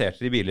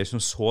produserte de biler som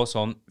så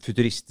sånn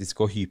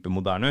futuristiske og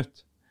hypermoderne ut.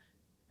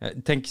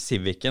 Tenk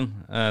Civicen,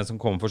 som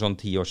kom for sånn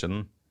 10 år siden.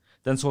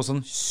 Den så sånn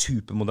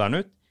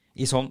supermoderne ut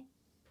i sånn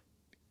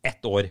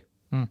 1 år.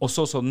 Og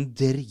så den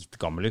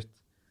dritgammel ut.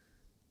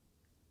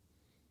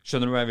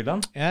 Skjønner du hva jeg vil da?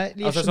 Jeg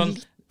skjønner sånn,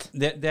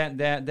 litt.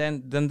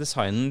 Den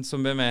designen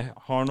som BMW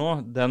har nå,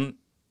 den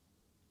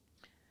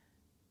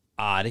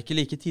ikke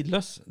like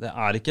tidløs. Det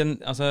ikke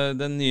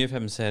den nye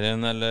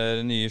 5-serien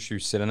eller nye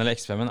 7-serien eller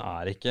X5-en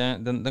ikke,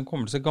 den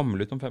kommer til å se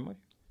gammel ut om 5 år.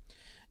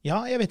 Ja,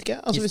 jeg vet ikke.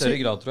 I større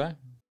grad, tror jeg.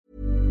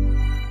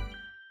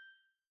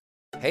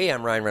 Hey,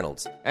 I'm Ryan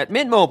Reynolds. At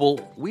Mint Mobile,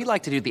 we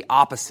like to do the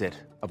opposite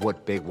of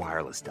what Big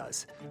Wireless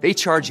does. They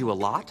charge you a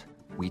lot,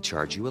 we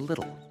charge you a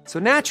little. So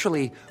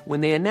naturally,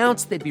 when they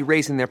announced they'd be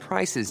raising their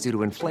prices due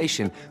to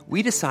inflation,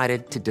 we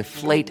decided to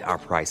deflate our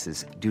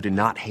prices due to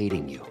not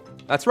hating you.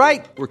 That's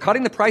right. We're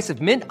cutting the price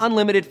of Mint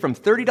Unlimited from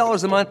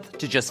 $30 a month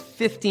to just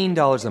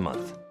 $15 a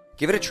month.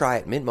 Give it a try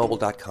at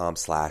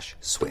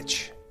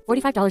mintmobile.com/switch.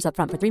 $45 up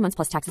front for 3 months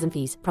plus taxes and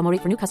fees. Promo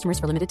rate for new customers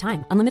for limited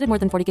time. Unlimited more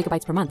than 40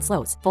 gigabytes per month.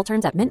 Slows full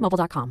terms at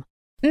mintmobile.com.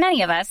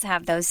 Many of us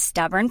have those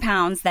stubborn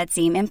pounds that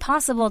seem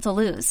impossible to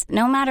lose,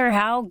 no matter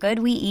how good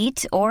we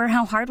eat or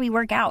how hard we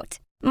work out.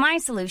 My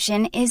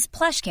solution is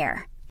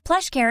PlushCare.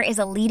 PlushCare is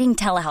a leading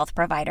telehealth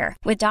provider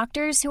with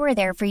doctors who are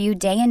there for you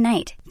day and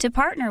night to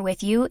partner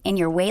with you in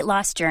your weight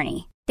loss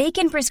journey. They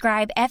can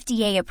prescribe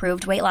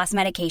FDA-approved weight loss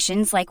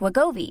medications like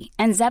Wegovy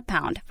and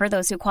Zepbound for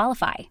those who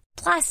qualify.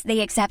 Plus,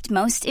 they accept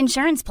most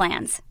insurance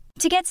plans.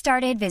 To get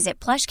started, visit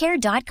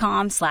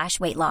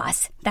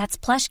plushcare.com/weightloss. That's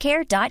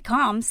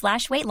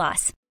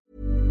plushcare.com/weightloss.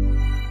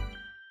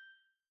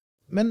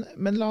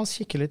 Men la oss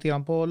kikke litt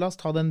grann på, la oss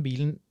ta den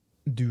bilen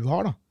du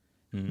har da.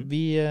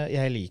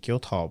 Jeg liker jo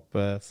å ta opp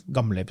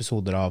gamle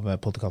episoder av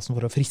podcasten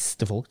for å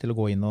friste folk til å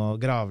gå inn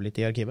og grave litt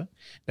i arkivet.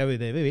 Det jo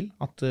det vi vil,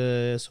 at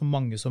så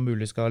mange som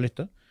mulig skal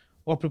lytte.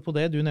 Og apropos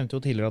det, du nevnte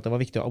jo tidligere at det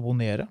var viktig å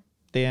abonnere.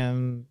 Det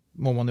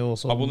må man jo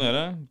også...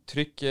 Abonnere,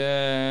 trykk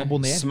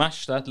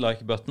smash that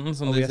like button,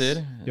 som de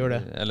sier. Gjør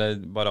det. Eller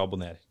bare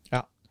abonner.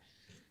 Ja.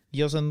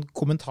 Gi oss en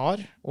kommentar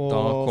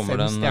og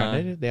 5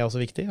 stjerner, det også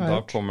viktig.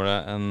 Da kommer det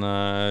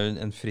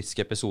en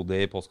frisk episode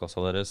i postkassa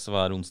deres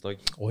hver onsdag.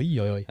 Oi.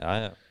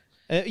 Ja.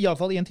 I alle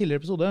fall i en tidligere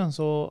episode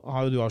så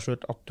har jo du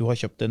avslørt at du har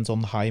kjøpt en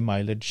sånn high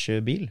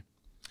mileage bil.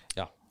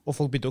 Ja. Og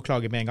folk begynte å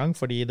klage med en gang,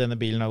 fordi denne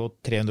bilen har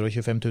gått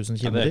 325 000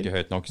 km. Ja, det ikke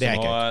høyt nok,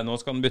 så nå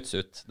skal den byttes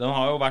ut. Den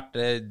har jo vært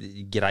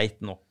greit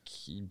nok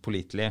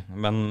pålitelig,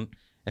 men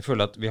jeg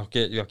føler at vi har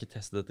ikke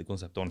testet dette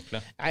konseptet ordentlig.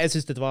 Nei, jeg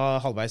synes dette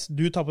var halvveis.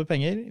 Du tapper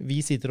penger,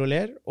 vi sitter og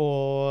ler,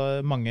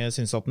 og mange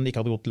synes at den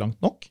ikke hadde gått langt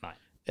nok. Nei.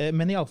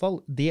 Men i alle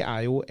fall, det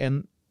jo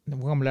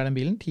hvor gammel den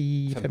bilen?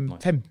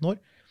 15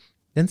 år.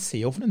 Den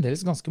ser jo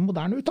fremdeles ganske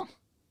moderne ut da.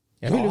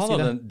 Jeg vil jo si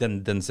det.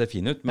 Den ser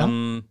fin ut,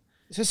 men... Ja.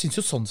 Så jeg synes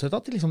jo sånn sett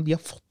at liksom, de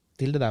har fått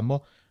til det der med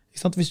å...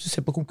 Hvis du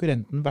ser på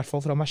konkurrenten, i hvert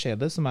fall fra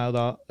Mercedes, som jo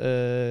da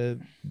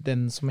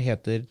den som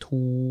heter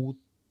 211,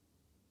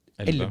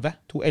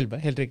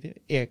 helt riktig,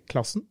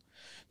 E-klassen.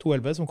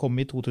 211, som kom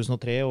i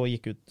 2003 og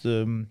gikk ut...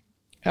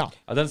 Ja,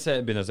 den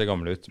begynner å se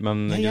gammel ut,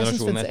 men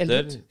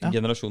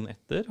generasjonen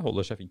etter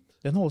holder seg fint.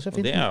 Den holder seg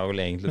fint. Og det jo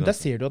egentlig men der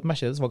ser du at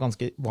Mercedes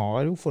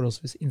var jo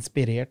forholdsvis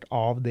inspirert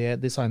av den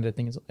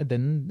designretningen som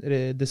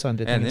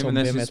Enig,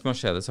 men jeg synes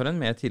Mercedes har en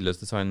mer tidløs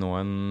design nå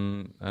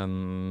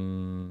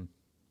enn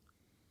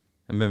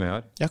BMW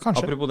har. Ja,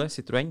 kanskje. Apropos det,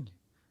 Citroën.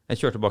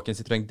 Jeg kjørte bak en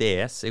Citroën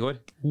DS i går.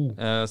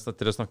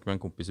 Til å snakke med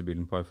en kompis i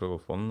bilen på fra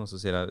Voffon, og så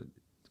sier jeg,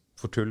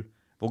 for tull,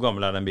 hvor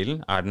gammel den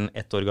bilen? Den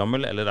 1 år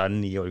gammel, eller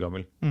den 9 år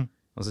gammel?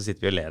 Og så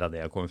sitter vi og ler av det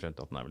og kommer frem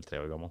til at den vel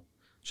 3 år gammel.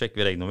 Sjekker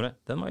vi regnummeret.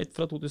 Den var gitt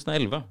fra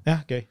 2011.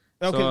 Ja, gøy.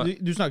 Ja, okay.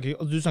 Du snakker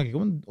ikke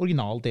om en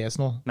original DS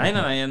nå? Nei,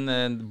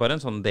 bare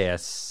en sånn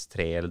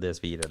DS3 eller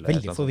DS4. Eller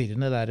veldig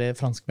forvirrende der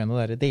franskmenn og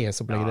der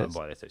DS-opplegget. Ja,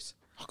 bare tøys.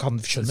 Sånn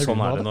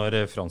det når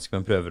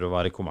franskmenn prøver å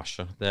være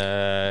kommersie.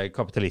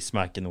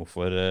 Kapitalisme ikke noe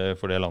for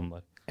det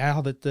landet der. Jeg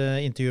hadde et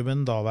intervju med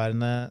den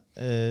daværende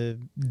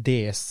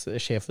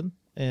DS-sjefen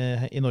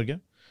i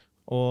Norge,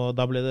 og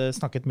da ble det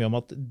snakket mye om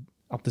at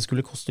det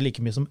skulle koste like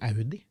mye som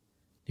Audi.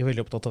 De var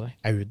veldig opptatt av det.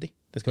 Audi.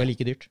 Det skal være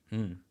like dyrt.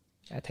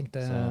 Jeg tenkte,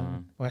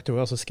 og jeg tror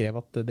jeg også skrev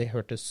at det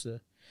hørtes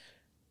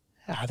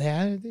Ja,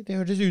 det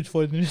hørtes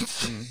utfordrende ut.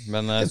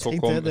 Men så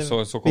tenkte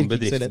kom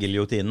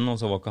bedriftsgiljotinen, og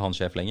så var ikke han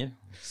sjef lenger.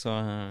 Så...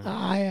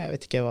 Nei, jeg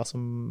vet ikke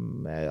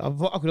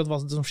akkurat hva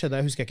som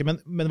skjedde, jeg husker ikke,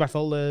 men i hvert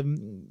fall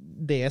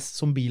DS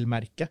som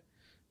bilmerke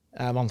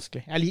er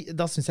vanskelig.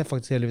 Da synes jeg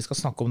faktisk heller vi skal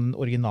snakke om den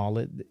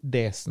originale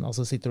DS-en,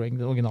 altså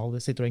den originale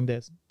Citroën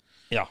DS-en.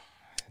 Ja,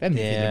 det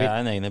er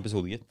en egen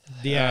episode, gitt.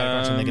 Det er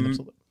kanskje en egen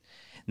episode.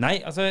 Nei,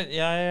 altså,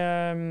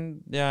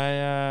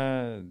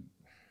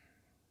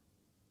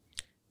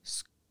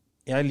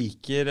 jeg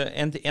liker,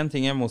 en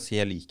ting jeg må si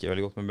jeg liker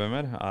veldig godt med BMW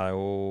er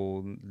jo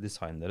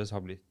designet deres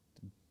har blitt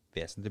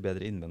vesentlig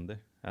bedre innvendig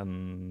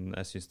enn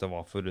jeg synes det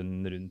var for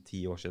rundt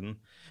 10 år siden.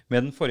 Med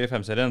den forrige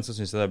 5-serien så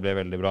synes jeg det ble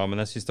veldig bra, men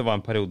jeg synes det var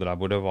en periode der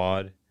hvor det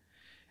var,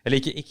 eller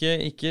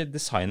ikke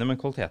designet, men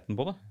kvaliteten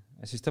på det.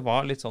 Jeg synes det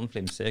var litt sånn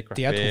flimsy, crappy.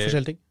 Det er 2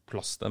 forskjellige ting.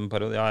 Plast en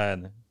periode, ja, jeg er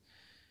enig.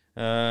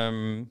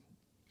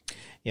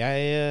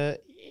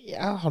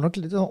 Jeg har nok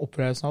litt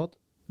opplevelsen av at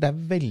det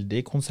er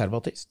veldig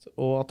konservativt,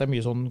 og at det er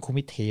mye sånn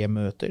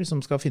komitémøter som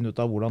skal finne ut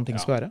av hvordan ting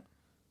skal være.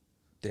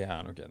 Det er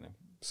jeg nok enig i.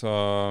 Så,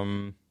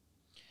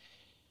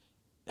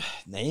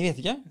 nei, jeg vet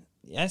ikke.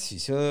 Jeg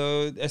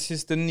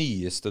synes det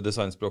nyeste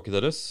designspråket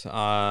deres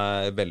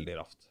er veldig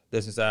raft. Det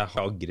synes jeg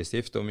er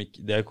aggressivt,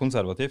 det er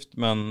konservativt,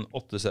 men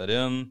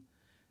 8-serien,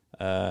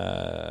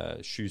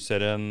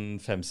 7-serien,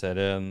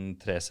 5-serien,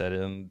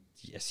 3-serien,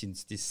 jeg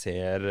synes de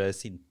ser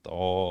sinte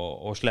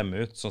og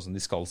slemme ut, sånn som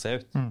de skal se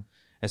ut.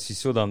 Jeg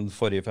synes jo den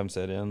forrige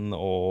 5-serien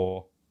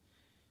og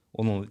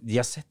noen, de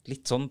har sett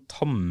litt sånn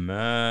tamme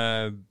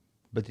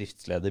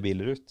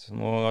bedriftslederbiler ut.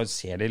 Nå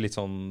ser de litt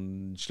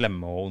sånn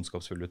slemme og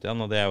ondskapsfulle ut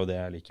igjen, og det er jo det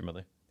jeg liker med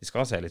dem. De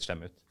skal se litt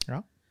slemme ut. Ja.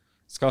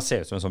 Det skal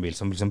se ut som en sånn bil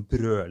som liksom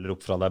brøler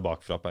opp fra deg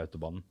bakfra på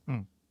autobanen.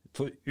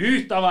 For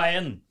ut av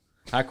veien!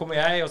 Her kommer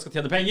jeg og skal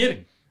tjene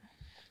penger!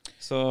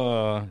 Så...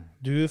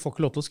 Du får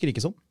ikke lov til å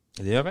skrike sånn.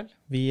 Det gjør vel.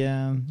 Vi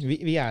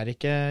er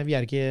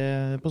ikke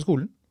på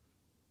skolen.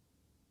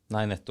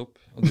 Nei, nettopp.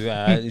 Og du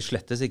er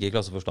slettes ikke i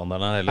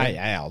klasseforstanderen her heller. Nei,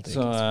 jeg er alltid i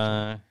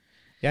klasseforstanderen.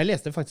 Jeg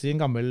leste faktisk i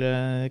en gammel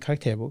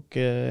karakterbok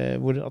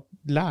hvor at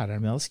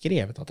læreren min hadde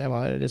skrevet at jeg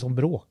var litt sånn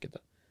bråkete.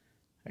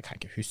 Jeg kan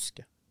ikke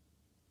huske.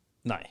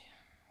 Nei.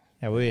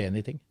 Jeg var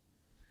uenig i ting.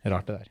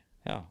 Rart det der.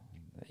 Ja,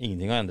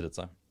 ingenting har endret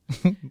seg.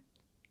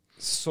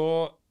 Så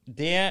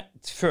det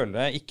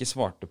føler jeg ikke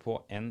svarte på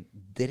en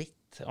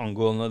dritt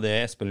angående det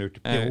Espen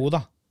lurte på. Jo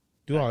da.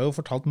 Du har jo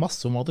fortalt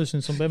masse om hva du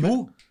synes om BMW.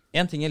 Jo,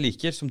 en ting jeg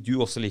liker, som du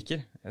også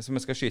liker, som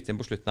jeg skal skyte inn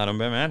på slutten her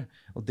om BMW,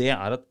 og det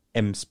er at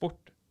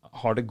M-Sport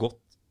har det gått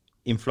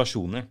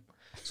inflasjoner.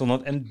 Sånn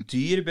at en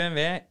dyr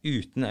BMW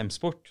uten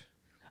M-Sport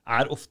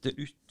er ofte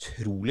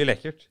utrolig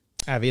lekkert.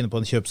 Er vi inne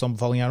på en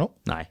kjøpsanbefaling her nå?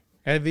 Nei.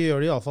 Vi gjør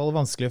det i alle fall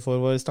vanskelig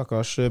for vår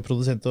stakkars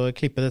produsent å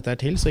klippe dette her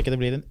til, så ikke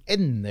det blir en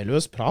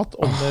endeløs prat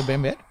om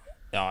BMW.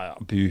 Ja,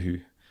 buhu.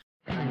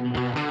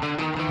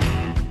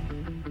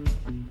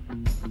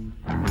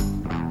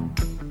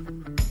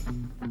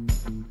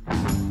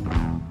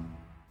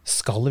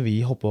 Skal vi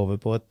hoppe over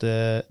på et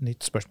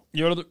nytt spørsmål?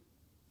 Gjør det du.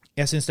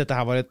 Jeg synes dette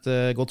her var et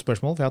godt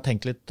spørsmål, for jeg har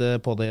tenkt litt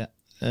på det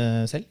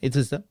selv i det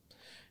siste.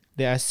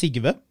 Det er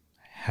Sigve,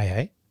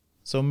 hei,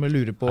 som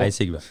lurer på... Hei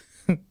Sigve.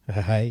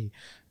 Hei.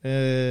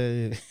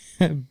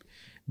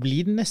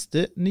 Blir den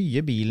neste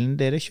nye bilen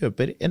dere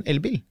kjøper en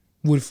elbil?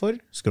 Hvorfor?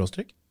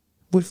 Skråstrek.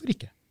 Hvorfor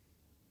ikke?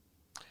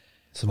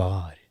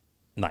 Svar.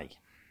 Nei.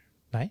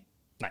 Nei?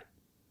 Nei.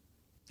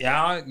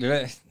 Ja,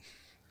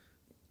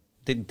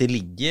 det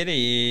ligger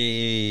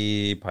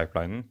i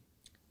pipelinen.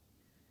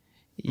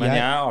 Men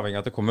jeg er avhengig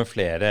av at det kommer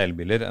flere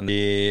elbiler.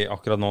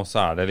 Akkurat nå så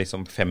er det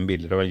liksom 5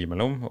 biler å velge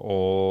mellom,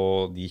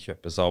 og de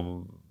kjøpes av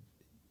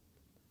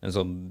en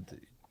sånn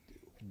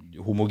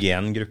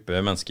homogen gruppe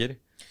mennesker.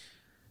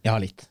 Ja,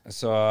 litt.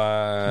 Så,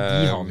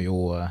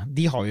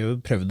 de har jo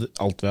prøvd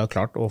alt vi har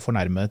klart å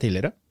fornærme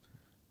tidligere.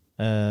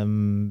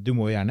 Du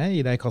må jo gjerne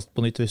gi deg kast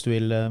på nytt hvis du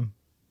vil.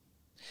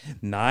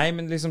 Nei,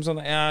 men liksom sånn,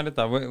 jeg er litt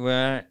der hvor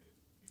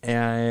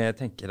jeg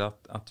tenker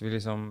at vi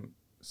liksom,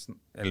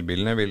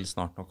 elbilene vil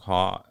snart nok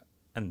ha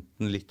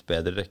enten litt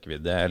bedre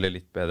rekkevidde eller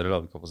litt bedre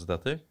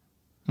ladekapasiteter.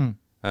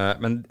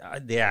 Men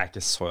det er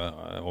ikke så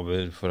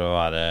over for å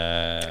være...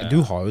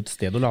 Du har jo et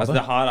sted å lade. Altså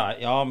det her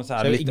ja, men så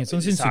er det litt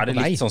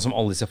sånn som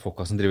alle disse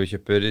folka som driver og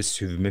kjøper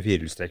SUV med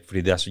firehjulstrekk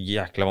fordi det er så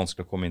jækla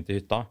vanskelig å komme inn til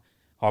hytta.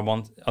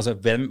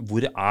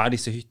 Hvor er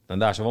disse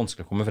hyttene det er så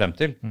vanskelig å komme frem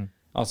til?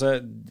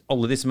 Altså,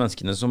 alle disse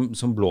menneskene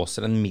som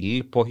blåser en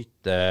mild på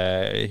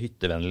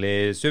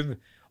hyttevennlig SUV,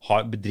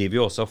 bedriver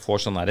jo også og får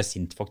sånn her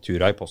sint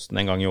faktura i posten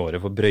en gang i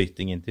året for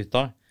brøyting inn til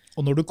hytta.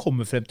 Og når du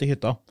kommer frem til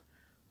hytta,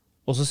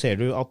 og så ser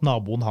du at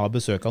naboen har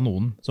besøk av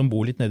noen som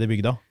bor litt nede i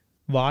bygda,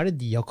 hva er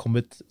det de har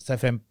kommet seg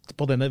frem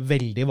på denne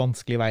veldig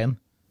vanskelige veien?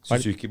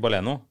 Suzuki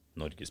Baleno,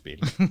 Norgesbil.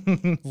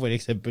 For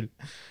eksempel.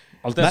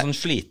 Alt er en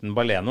sånn sliten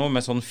Baleno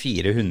med sånn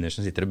 4 hunder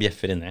som sitter og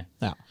bjeffer inni.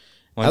 Ja.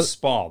 Og en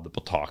spade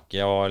på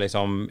taket, og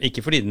liksom,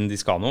 ikke fordi de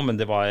skal noe, men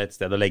det var et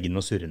sted å legge den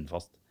og surre den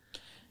fast.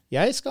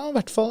 Jeg skal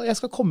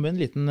komme med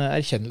en liten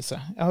erkjennelse.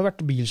 Jeg har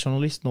vært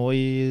biljournalist nå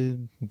i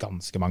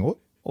ganske mange år,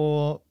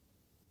 og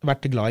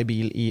vært glad i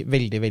bil i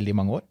veldig, veldig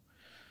mange år.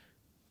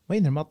 må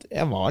innrømme at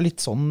jeg var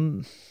litt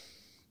sånn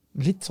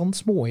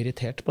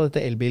småirritert på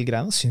dette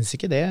elbilgreiene. Syns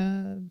ikke det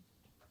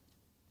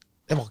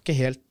var ikke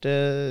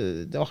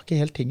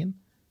helt tingen.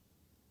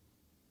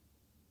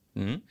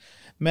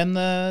 Men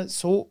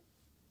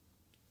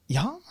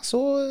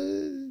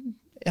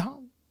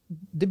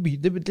det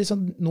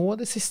liksom, nå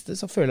det siste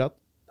så føler jeg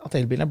at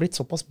elbilen blitt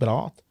såpass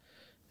bra at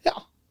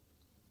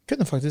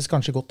kunne faktisk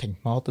kanskje godt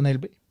tenkt meg å ha en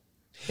elbil.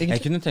 Egentlig.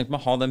 Jeg kunne tenkt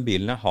meg å ha den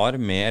bilen jeg har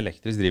med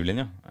elektrisk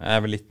drivlinje. Jeg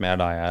er vel litt mer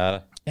der jeg er.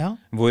 Ja.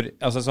 Hvor,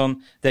 altså sånn,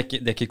 det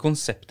er ikke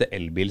konseptet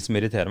elbil som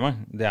irriterer meg.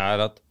 Det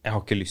er at jeg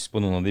har ikke lyst på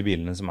noen av de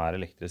bilene som er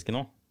elektriske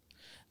nå.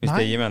 Hvis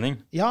det gir mening.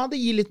 Ja,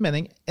 det gir litt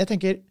mening. Jeg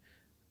tenker...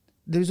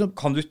 Liksom...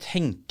 Kan du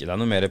tenke deg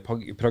noe mer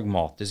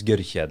pragmatisk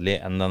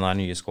gørrkjedelig enn den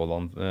nye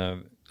Skodaen?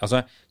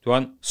 Altså, du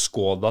har en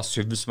Skoda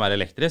SUV som er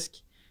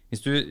elektrisk.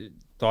 Hvis du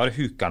tar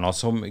hukerne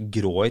som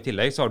grå i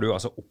tillegg, så har du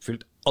altså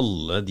oppfylt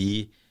alle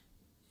de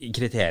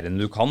kriteriene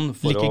du kan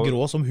for like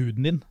grå som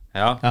huden din.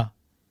 Ja.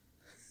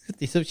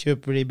 De som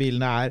kjøper de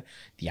bilene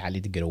de er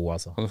litt grå,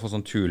 altså. Kan du få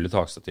sånn tule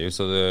takstativ,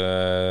 så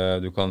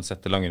du kan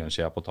sette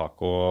langrennsskia på tak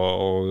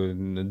og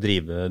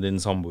drive din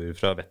samboer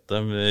fra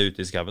vettet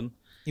ute i skauen.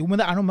 Jo, men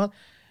det er noe med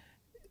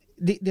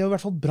det er jo i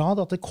hvert fall bra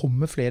da, at det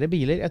kommer flere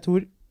biler. Jeg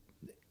tror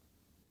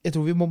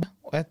vi må,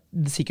 og det er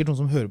sikkert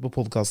noen som hører på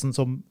podcasten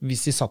som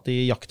hvis de satt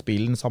i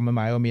jaktbilen sammen med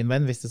meg og min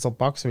venn, hvis de satt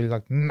bak, så ville de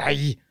sagt,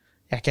 nei,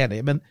 jeg er ikke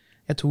enig. Men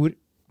jeg tror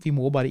vi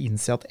må bare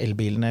innse at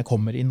elbilene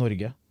kommer i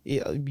Norge.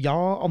 Ja,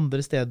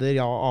 andre steder,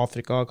 ja,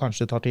 Afrika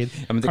kanskje tar tid.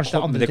 Ja,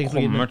 kanskje andre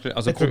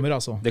teknologier. Det kommer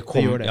altså. Det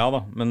gjør det. Ja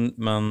da, men...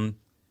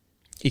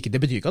 Ikke,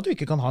 det betyr ikke at du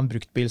ikke kan ha en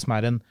bruktbil som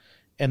er en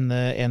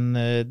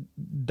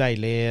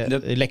deilig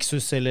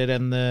Lexus eller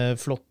en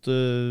flott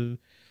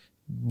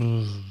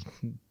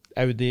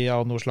Audi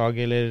av noe slag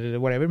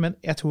eller whatever, men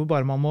jeg tror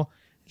bare man må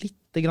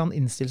litt grann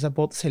innstille seg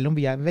på at selv om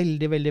vi er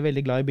veldig, veldig,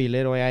 veldig glad i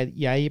biler, og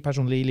jeg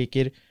personlig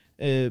liker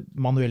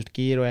manuelt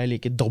gir, og jeg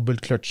liker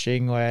dobbelt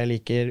clutching, og jeg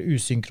liker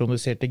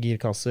usynkroniserte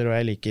girkasser, og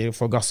jeg liker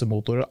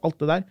forgassemotor, og alt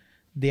det der,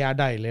 det er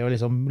deilig å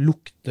liksom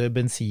lukte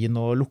bensin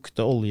og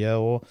lukte olje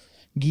og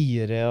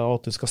gire, og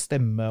at det skal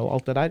stemme og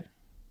alt det der.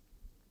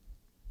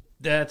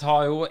 Det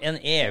tar jo en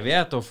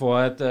evighet å få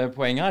et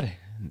poeng her.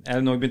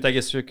 Nå begynte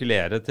jeg å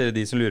spekulere til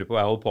de som lurer på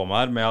hva jeg holdt på med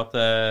her, med at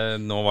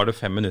nå var det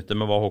 5 minutter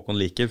med hva Håkon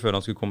liker før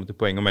han skulle komme til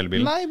poeng om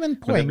elbilen. Nei, men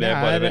poenget det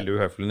ble bare veldig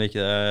uhøflig når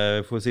ikke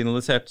får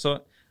signalisert. Så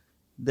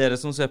dere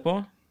som ser på,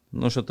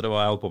 nå skjønner dere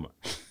hva jeg holdt på med.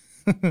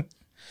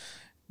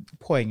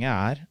 Poenget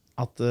er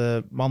at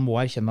man må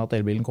erkjenne at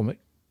elbilen kommer.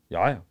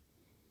 Ja.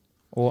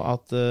 Og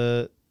at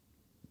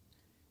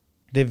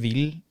det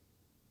vil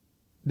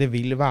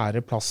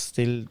være plass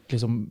til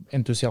liksom,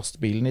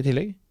 entusiastbilen i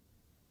tillegg.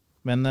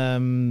 Men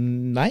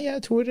nei,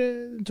 jeg tror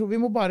vi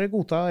må bare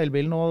godta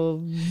elbilen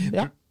og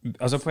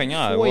altså, poenget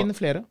er jo, få inn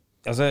flere.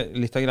 Altså,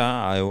 litt av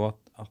greia er jo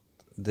at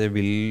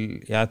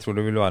jeg tror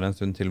det vil være en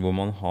stund til hvor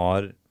man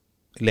har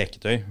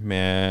leketøy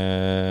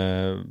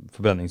med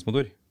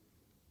forbrenningsmotor,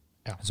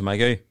 som er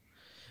gøy.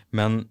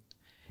 Men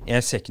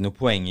jeg ser ikke noe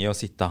poeng i å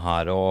sitte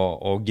her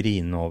og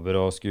grine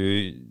over og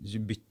skulle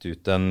bytte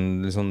ut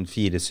en sånn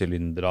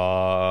 4-sylindra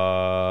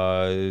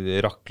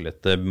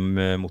raklete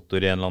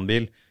motor i en eller annen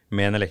bil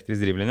med en elektrisk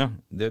drivlinje.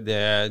 Det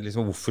er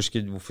liksom, hvorfor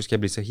skal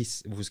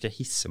jeg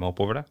hisse meg opp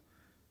over det?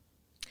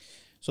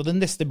 Så den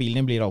neste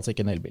bilen blir altså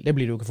ikke en elbil. Det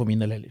blir det jo ikke for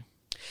min del heller.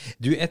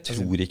 Du, jeg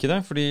tror ikke det,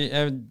 fordi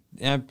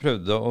jeg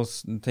prøvde å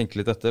tenke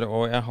litt etter,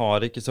 og jeg har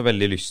ikke så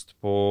veldig lyst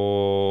på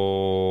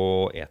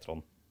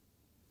e-tron.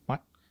 Nei.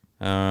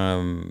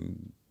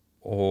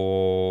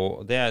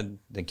 Og det er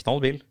en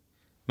knallbil,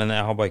 men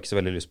jeg har bare ikke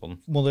så veldig lyst på den.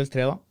 Model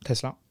 3 da?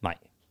 Tesla?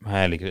 Nei,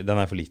 den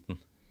er for liten.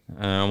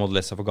 Model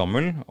S er for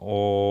gammel,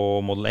 og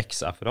Model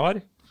X er for rar.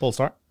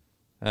 Polestar?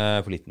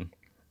 For liten.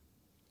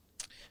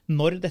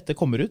 Når dette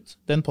kommer ut,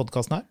 den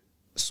podcasten her,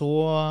 så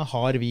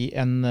har vi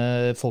en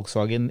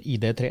Volkswagen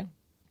ID3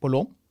 på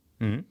lån,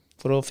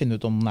 for å finne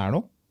ut om den er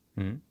noe.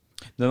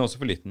 Den er også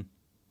for liten.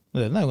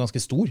 Den er jo ganske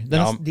stor.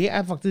 Det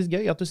er faktisk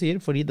gøy at du sier,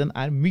 fordi den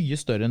er mye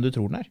større enn du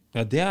tror den er.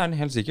 Ja, det er den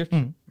helt sikkert.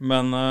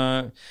 Men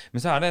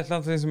så er det et eller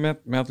annet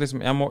med at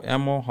liksom, jeg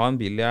må ha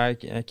en bil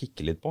jeg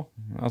kikker litt på.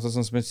 Altså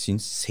sånn som jeg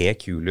synes ser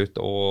kul ut.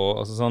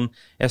 Og, altså sånn,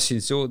 jeg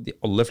synes jo de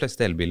aller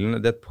fleste elbilene,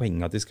 det er et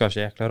poeng at de skal være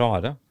så jækla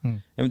rare.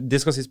 Det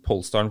skal sies,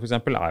 Polestaren for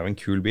eksempel er jo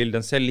en kul bil.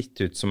 Den ser litt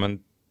ut som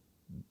en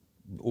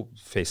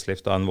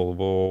facelift av en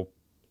Volvo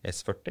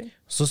S40.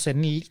 Så ser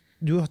den litt,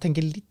 du tenker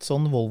litt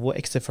sånn Volvo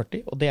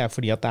XC40, og det er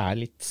fordi at det er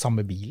litt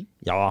samme bilen?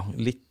 Ja,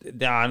 litt,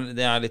 det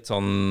er litt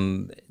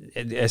sånn,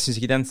 jeg synes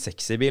ikke det er en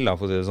sexy bil da,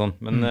 for å si det sånn,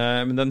 men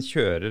den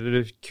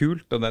kjører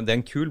kult, og det er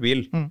en kul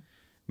bil.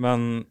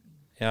 Men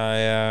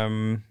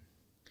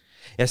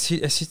jeg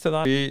synes det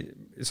der,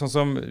 sånn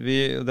som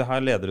det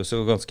her leder oss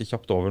jo ganske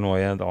kjapt over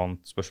nå i et annet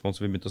spørsmål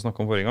som vi begynte å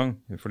snakke om forrige gang,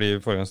 fordi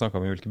forrige gang snakket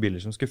vi om hvilke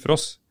biler som skuffer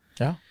oss.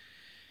 Ja.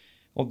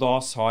 Og da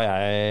sa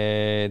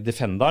jeg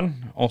Defenderen,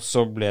 og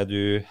så ble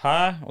du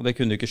hæ, og det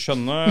kunne du ikke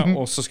skjønne,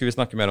 og så skulle vi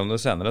snakke mer om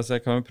det senere, så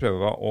jeg kan jo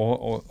prøve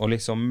å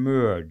liksom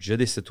merge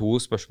disse to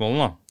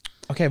spørsmålene.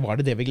 Ok, var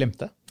det vi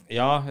glemte?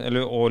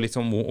 og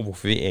liksom og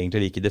hvorfor vi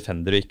egentlig liker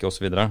Defender og ikke, og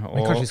så videre.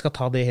 Men kanskje vi skal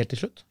ta det helt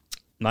til slutt?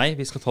 Nei,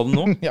 vi skal ta det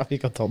nå. Ja, vi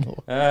kan ta det nå.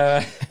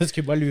 Jeg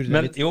skulle bare lure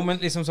deg litt. Jo, men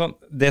liksom sånn,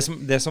 det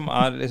som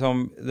er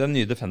liksom, den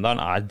nye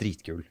Defenderen er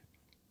dritkul.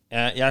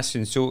 Jeg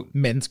synes jo...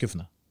 Men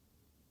skuffende.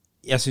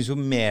 Jeg synes jo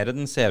mer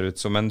den ser ut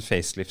som en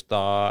facelift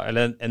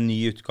eller en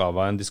ny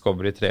utgave av en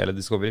Discovery 3 eller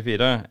Discovery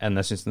 4,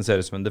 enn jeg synes den ser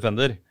ut som en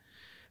Defender.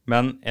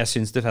 Men jeg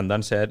synes den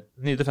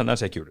nye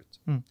Defenderen ser kul ut.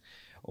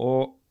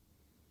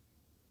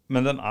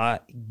 Men den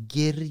er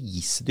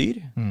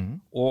grisedyr,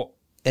 og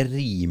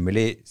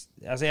rimelig...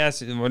 Altså,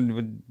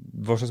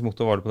 hva slags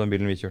motor var det på den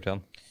bilen vi kjørte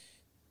igjen?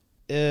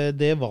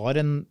 Det var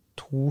en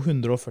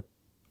 240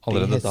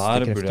 allerede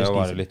der burde jeg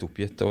være litt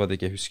oppgitt over at jeg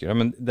ikke husker det,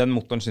 men den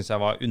motoren synes jeg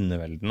var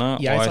underveldende,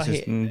 og jeg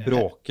synes den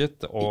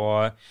bråket,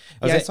 og...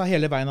 jeg sa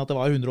hele veien at det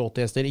var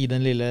 180 hester i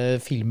den lille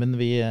filmen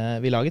vi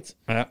laget,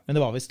 men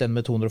det var visst den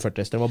med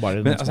 240 hester, det var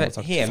bare noen som hadde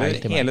sagt feil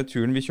til meg. Hele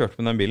turen vi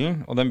kjørte med den bilen,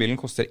 og den bilen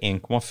koster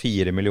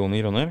 1,4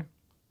 millioner kroner.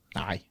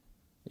 Nei.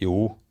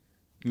 Jo.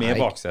 Med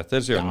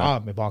bakseter, så gjør den det. Ja,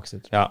 med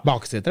bakseter. Ja.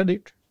 Bakseter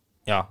dyrt.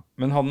 Ja,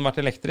 men hadde den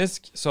vært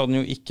elektrisk, så hadde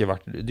den jo ikke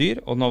vært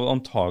dyr, og den hadde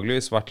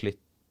antageligvis vært litt,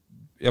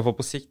 i hvert fall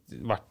på sikt,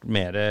 vært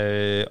mer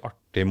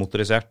artig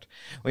motorisert.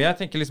 Og jeg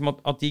tenker liksom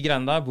at de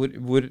greiene der,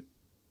 hvor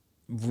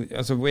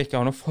jeg ikke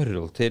har noe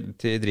forhold til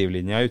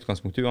drivlinja i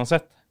utgangspunktet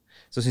uansett,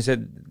 så synes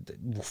jeg,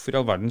 hvorfor i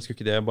all verden skulle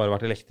ikke det bare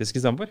vært elektrisk i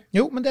stedet for?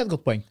 Jo, men det er et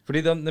godt poeng.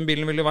 Fordi den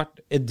bilen ville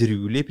vært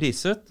edruelig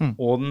priset,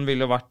 og den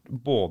ville vært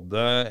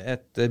både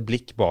et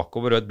blikk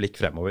bakover og et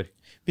blikk fremover.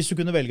 Hvis du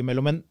kunne velge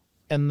mellom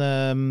en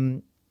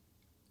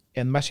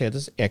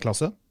Mercedes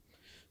E-klasse,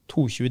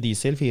 220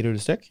 diesel, 4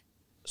 hjulstrekk,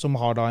 som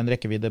har da en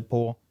rekkevidde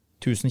på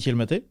 1000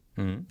 km,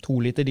 2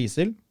 liter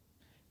diesel,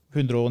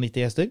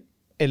 190 hester,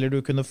 eller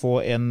du kunne få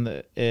en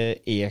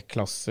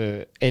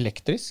E-klasse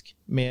elektrisk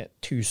med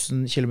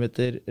 1000 km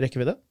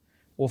rekkevidde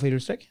og 4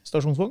 hjulstrekk,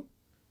 stasjonsvogn.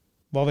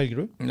 Hva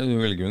velger du? Du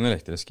velger jo den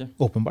elektriske.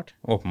 Åpenbart.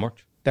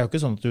 Det er jo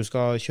ikke sånn at du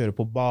skal kjøre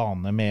på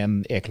bane med en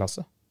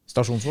E-klasse.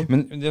 Stasjonsvogn.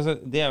 Men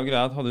det er jo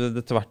greia at hadde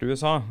dette vært i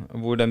USA,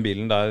 hvor den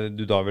bilen der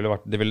du da ville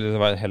vært, det ville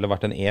heller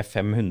vært en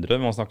E500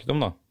 man snakket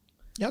om da.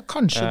 Ja,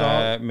 kanskje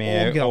da,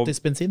 og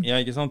gratis bensin. Ja,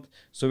 ikke sant?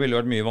 Så ville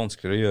det vært mye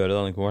vanskeligere å gjøre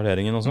denne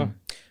konverteringen også.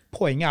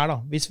 Poenget er da,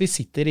 hvis vi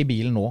sitter i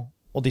bilen nå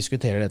og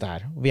diskuterer dette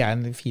her, og vi er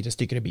 4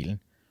 stykker i bilen,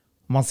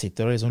 og man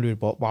sitter og liksom lurer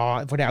på,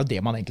 for det er jo det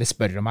man egentlig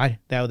spør om her,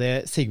 det er jo det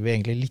Sigve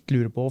egentlig litt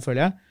lurer på,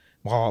 føler jeg.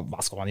 Hva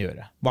skal man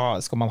gjøre?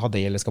 Skal man ha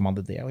det, eller skal man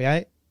ha det? Og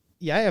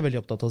jeg er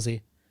veldig opptatt av å si,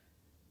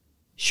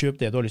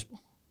 kjøp det du har lyst på.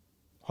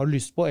 Har du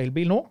lyst på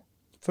elbil nå?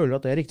 Føler du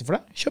at det er riktig for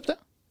deg? Kjøp det.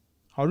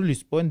 Har du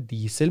lyst på en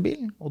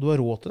dieselbil, og du har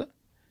råd til det?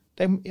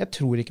 Jeg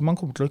tror ikke man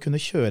kommer til å kunne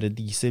kjøre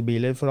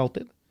dieselbiler for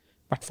alltid.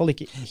 I hvert fall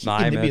ikke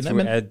inni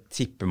byene. Jeg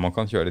tipper man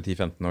kan kjøre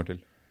 10-15 år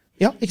til.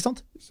 Ja, ikke sant?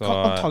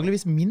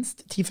 Antageligvis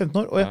minst 10-15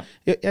 år.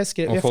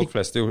 Og folk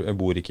flest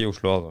bor ikke i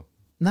Oslo, altså.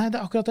 Nei,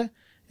 det er akkurat det.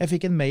 Jeg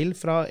fikk en mail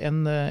fra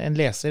en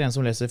leser, en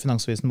som leser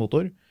Finansavisen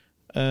Motor,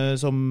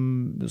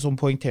 som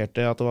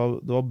poengterte at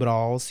det var bra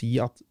å si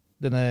at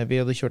vi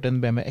hadde kjørt en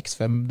BMW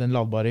X5, den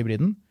ladbare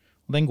hybriden,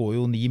 og den går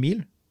jo 9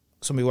 mil,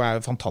 som jo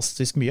er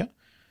fantastisk mye.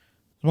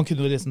 Så man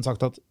kunne jo nesten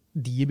sagt at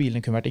de bilene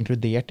kunne vært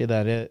inkludert i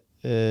det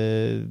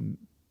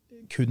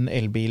kun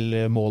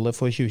elbilmålet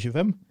for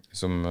 2025.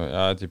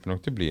 Jeg tipper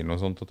nok det blir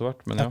noe sånt etter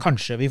hvert. Men ja,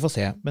 kanskje, vi får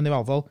se. Men i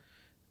hvert fall,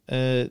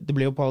 det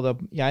ble jo på det.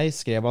 Jeg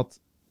skrev at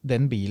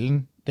den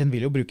bilen, den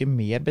vil jo bruke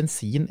mer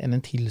bensin enn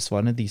en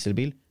tilsvarende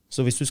dieselbil.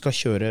 Så hvis du skal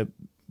kjøre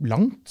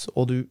langt,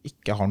 og du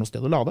ikke har noe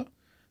sted å lade,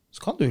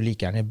 så kan du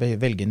like gjerne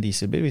velge en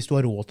dieselbil hvis du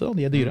har råd til det, og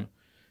de er dyre.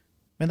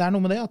 Men det er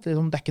noe med det at det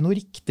er ikke noe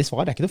riktig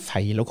svar, det er ikke noe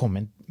feil å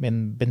komme med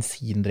en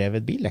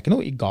bensindrevet bil. Det er ikke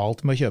noe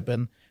galt med å kjøpe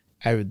en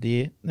Audi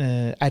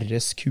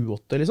RS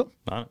Q8, liksom.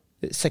 Nei.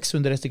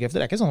 600 hestekrefter,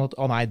 det er ikke sånn at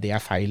nei, det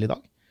er feil i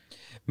dag.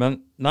 Men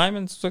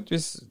som sagt,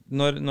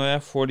 når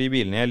jeg får de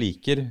bilene jeg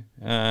liker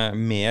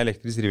med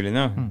elektrisk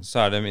drivlinje,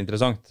 så er det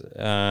interessant.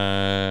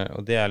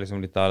 Og det er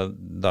liksom litt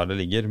der det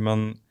ligger,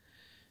 men...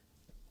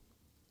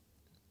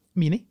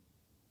 Mini.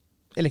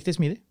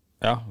 Elektrisk Mini.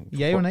 Ja.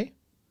 Jeg og nei.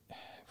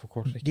 For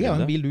kort rekkevidde. Det er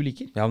jo en bil du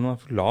liker. Ja, men den har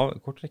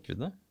for kort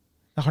rekkevidde.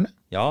 Jeg har den.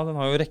 Ja, den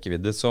har jo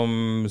rekkevidde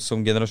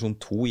som generasjon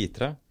 2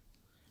 i3.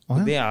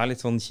 Og det er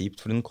litt sånn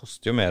kjipt, for den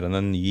koster jo mer enn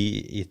en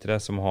ny i3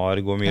 som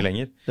går mye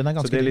lenger. Den er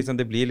ganske så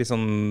det blir litt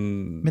sånn...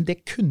 Men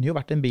det kunne jo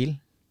vært en bil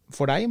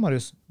for deg,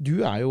 Marius.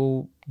 Du er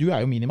jo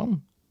minimann,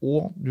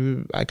 og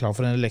du er klar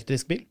for en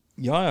elektrisk bil.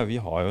 Ja,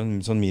 vi har jo en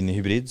sånn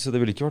mini-hybrid, så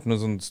det ville ikke vært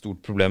noe sånn stort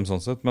problem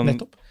sånn sett. Men,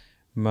 nettopp.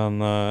 Men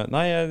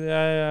nei,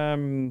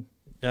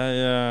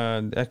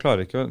 jeg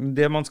klarer ikke.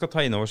 Det man skal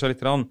ta inn over seg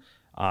litt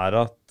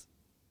er at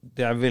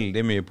det er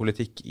veldig mye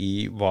politikk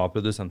i hva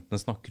produsentene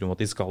snakker om at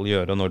de skal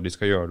gjøre, og når de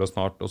skal gjøre det, og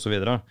snart, og så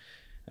videre.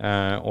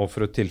 Og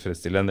for å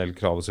tilfredsstille en del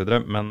krav og så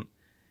videre. Men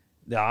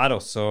det er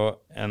også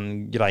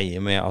en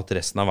greie med at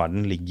resten av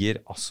verden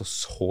ligger altså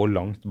så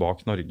langt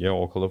bak Norge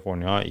og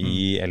California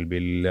i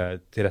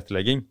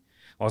elbil-tilrettelegging.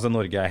 Altså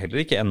Norge er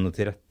heller ikke enda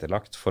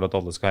tilrettelagt for at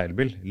alle skal ha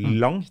elbil.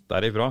 Langt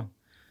derifra.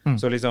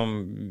 Så liksom,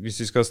 hvis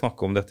vi skal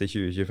snakke om dette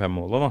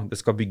 2025-målet, da, det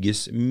skal bygges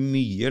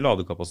mye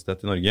ladekapasitet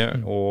i Norge,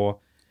 og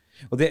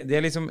det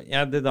er liksom,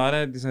 det der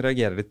jeg liksom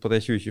reagerer litt på det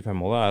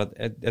 2025-målet, er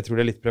at jeg tror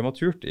det er litt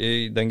prematurt,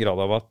 i den grad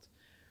av at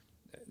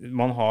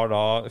man har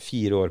da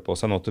 4 år på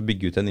seg nå til å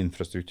bygge ut en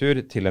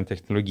infrastruktur til en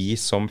teknologi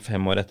som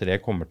 5 år etter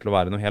det kommer til å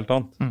være noe helt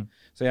annet.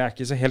 Så jeg er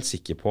ikke så helt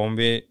sikker på om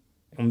det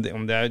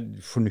er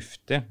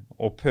fornuftig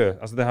å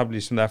altså det her blir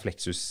som det er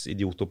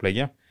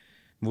Flexus-idiotopplegget,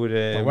 hvor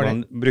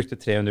man brukte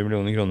 300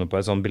 millioner kroner på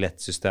et sånn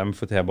billettsystem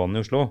for T-banen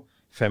i Oslo,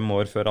 5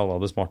 år før alle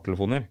hadde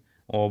smarttelefoner,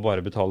 og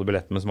bare betale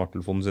billetten med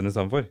smarttelefonen sin i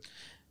stedet for.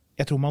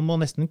 Jeg tror man må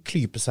nesten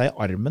klype seg i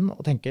armen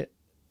og tenke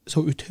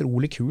så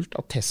utrolig kult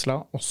at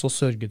Tesla også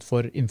sørget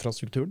for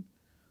infrastrukturen.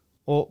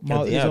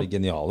 Det er det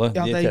geniale.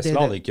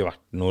 Tesla hadde ikke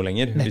vært noe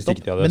lenger, nettopp, hvis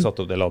ikke de hadde satt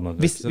opp det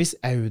ladenettet. Hvis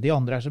Audi og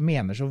andre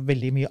mener så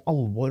veldig mye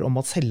alvor om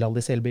å selge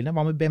alle disse elbilene,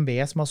 hva med BMW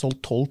som har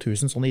solgt 12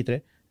 000 sånne I3?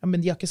 Ja, men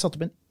de har ikke satt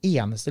opp en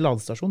eneste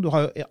ladestasjon. Du har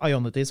jo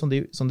Ionity som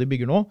de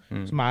bygger nå,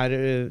 som er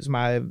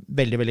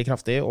veldig, veldig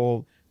kraftig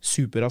og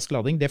superrask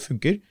lading. Det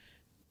funker.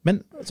 Men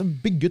altså,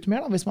 bygg ut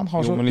mer da, hvis man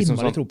har så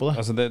innmari tro på det.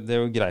 Altså det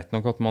er jo greit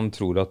nok at man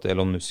tror at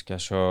Elon Musk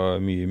er så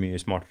mye, mye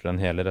smartere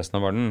enn hele resten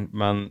av verden,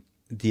 men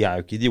de er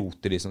jo ikke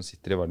idioter, de som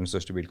sitter i verdens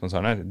største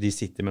bilkonsern her. De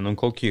sitter med noen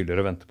kalkyler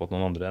og venter på at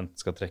noen andre enten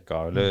skal trekke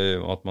av,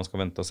 eller at man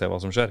skal vente og se hva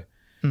som skjer.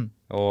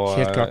 Og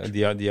helt klart.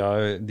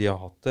 De har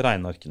hatt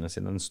regnearkene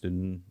sine en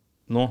stund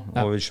nå,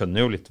 og vi skjønner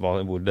jo litt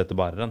hvor dette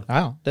bærer den.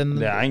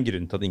 Det er en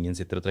grunn til at ingen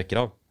sitter og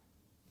trekker av.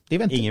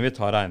 Ingen vil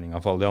ta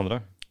regningen for alle de andre.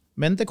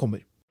 Men det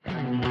kommer.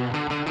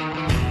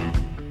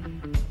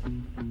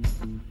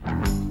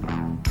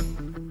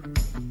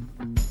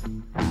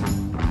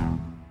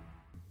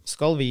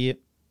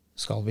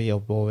 Skal vi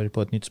jobbe over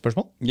på et nytt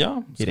spørsmål?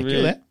 Ja,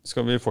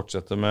 skal vi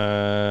fortsette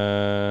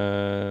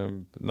med...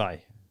 Nei,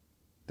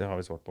 det har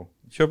vi svart på.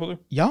 Kjør på du.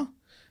 Ja,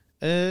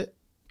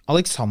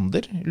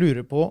 Alexander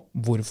lurer på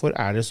hvorfor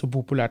er det så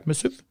populært med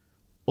SUV?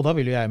 Og da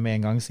vil jo jeg med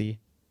en gang si,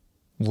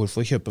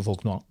 hvorfor kjøper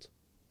folk noe annet?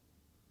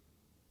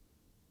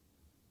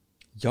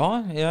 Ja,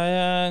 jeg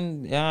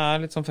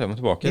er litt sånn frem og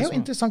tilbake. Det er jo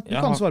interessant, du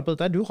kan svare på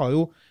dette. Du har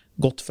jo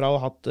gått fra å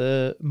ha hatt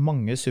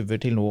mange SUV-er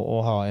til nå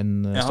å ha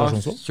en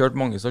stasjonsvogn. Jeg har kjørt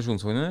mange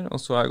stasjonsvogner, og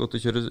så har jeg gått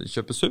til å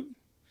kjøpe SUV.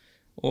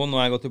 Og nå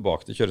har jeg gått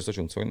tilbake til å kjøre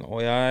stasjonsvogn, og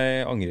jeg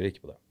angrer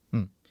ikke på det.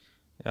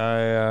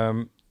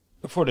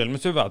 Fordelen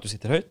med SUV er at du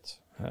sitter høyt,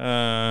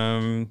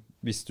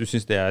 hvis du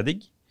synes det er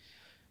digg.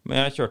 Men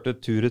jeg kjørte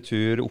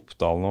tur-retur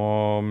Oppdal nå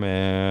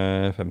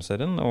med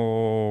 5-serien,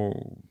 og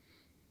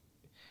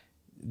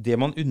det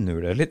man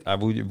undervurderer litt er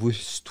hvor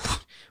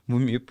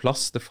mye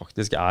plass det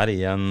faktisk er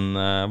i en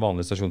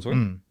vanlig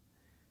stasjonsvogn.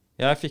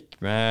 Jeg fikk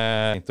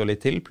med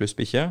litt til, pluss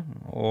bikkje,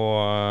 og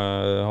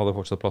hadde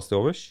fortsatt plass til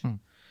overs.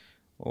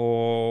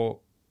 Og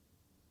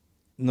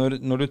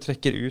når du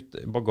trekker ut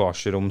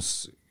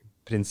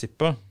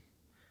bagasjeromsprinsippet,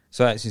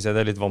 så synes jeg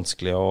det er litt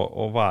vanskelig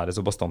å være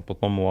så bastant på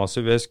at man må ha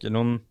SUV. Jeg husker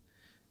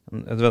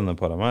et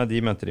vennepar av meg,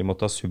 de mente de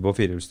måtte ha SUV og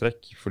firehjulstrekk,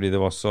 fordi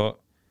det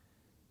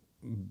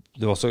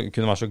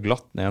kunne være så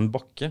glatt ned en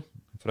bakke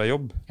fra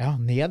jobb. Ja,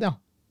 ned,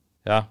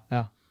 ja.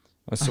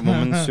 Som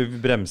om en SUV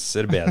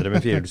bremser bedre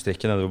med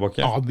firehjulstrekket nedover bakke.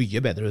 Ja, mye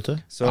bedre, vet du.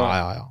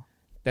 Ja.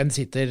 Den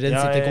sitter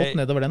godt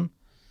nedover den.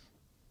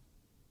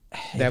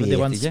 Det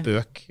var en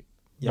spøk.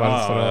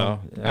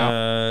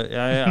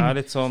 Jeg er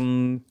litt sånn...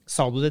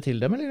 Sa du det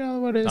til dem,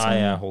 eller var det sånn? Nei,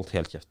 jeg holdt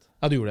helt kjeft.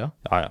 Ja, du gjorde det?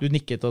 Ja. Du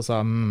nikket og sa,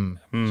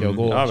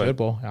 kjør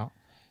på. Ja.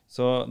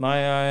 Så, nei,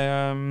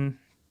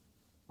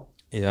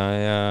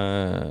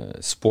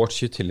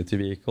 Sports Utility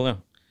Vehicle,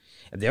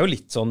 Det er jo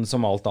litt sånn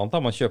som alt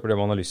annet, man kjøper det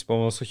man har lyst på,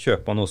 og så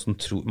kjøper man noe som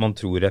man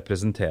tror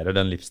representerer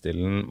den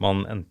livsstilen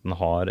man enten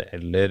har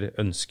eller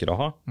ønsker å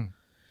ha.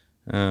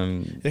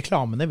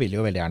 Reklamene vil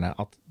jo veldig gjerne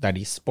at det er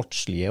de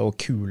sportslige og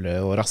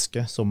kule og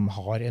raske som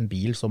har en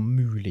bil som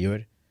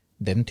muliggjør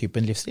den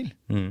typen livsstil.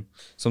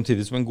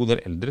 Samtidig som en god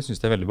del eldre synes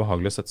det er veldig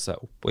behagelig å sette seg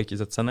opp og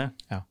ikke sette seg ned.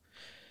 Ja.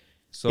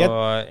 Så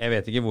jeg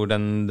vet ikke hvor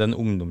den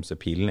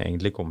ungdomsappealen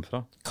egentlig kommer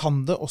fra.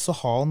 Kan det også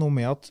ha noe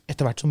med at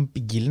etter hvert som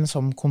bilen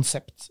som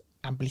konsept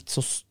det er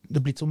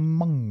blitt så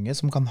mange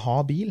som kan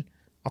ha bil,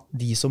 at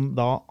de som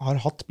da har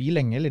hatt bil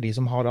lenge, eller de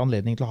som har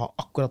anledning til å ha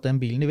akkurat den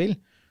bilen de vil,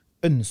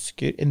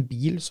 ønsker en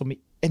bil som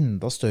i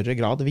enda større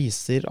grad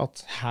viser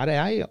at her er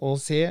jeg, og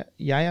se,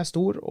 jeg er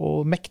stor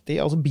og mektig.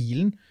 Altså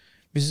bilen,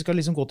 hvis vi skal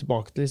liksom gå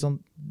tilbake til liksom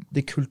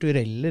det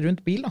kulturelle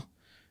rundt bil, da,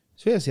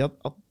 så vil jeg si at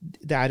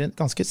det er en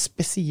ganske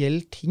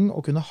spesiell ting å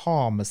kunne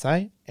ha med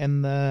seg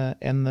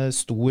en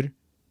stor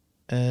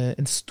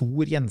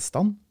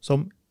gjenstand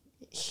som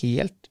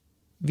helt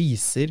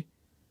viser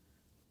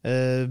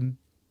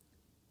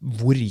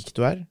hvor rik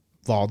du er,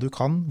 hva du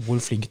kan, hvor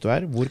flink du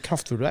er, hvor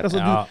kraftfull du er.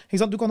 Altså,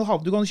 du kan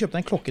kjøpe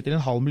deg en klokke til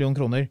 500 000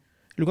 kroner.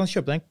 Du kan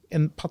kjøpe deg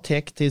en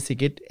Patek til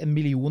sikkert 1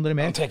 million eller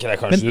mer. Jeg tenker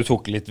kanskje du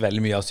tok litt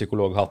veldig mye av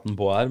psykologhatten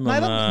på her.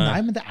 Men...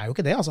 Nei, men det er jo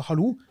ikke det. Altså,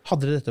 hallo,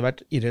 hadde dette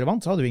vært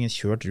irrelevant, så hadde jo ingen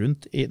kjørt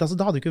rundt. Da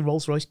hadde jo ikke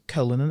Rolls-Royce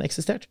Cullinan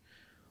eksistert.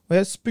 Og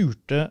jeg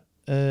spurte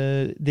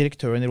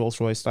direktøren i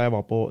Rolls-Royce da jeg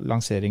var på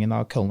lanseringen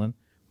av Cullinan,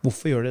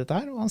 hvorfor gjør de dette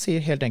her? Og han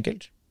sier helt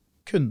enkelt,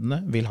 kundene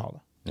vil ha det.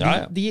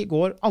 Ja.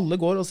 Alle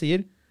går og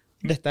sier,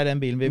 dette er den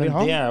bilen vi vil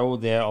ha. Men det er jo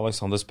det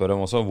Alexander spør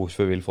om også,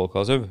 hvorfor vil folk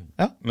ha SUV?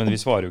 Ja. Men vi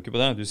svarer jo ikke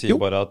på det. Du sier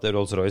bare at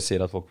Rolls-Royce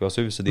sier at folk vil ha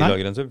SUV, så de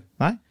lager en SUV.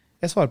 Nei,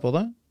 jeg svarer på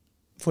det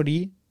fordi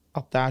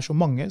at det er så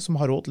mange som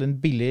har råd til en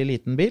billig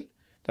liten bil.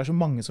 Det er så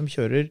mange som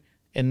kjører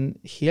en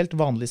helt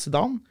vanlig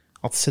sedan,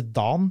 at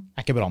sedan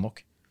er ikke bra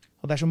nok.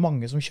 Og det er så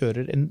mange som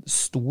kjører en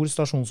stor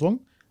stasjonsvogn,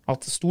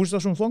 at stor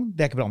stasjonsvogn,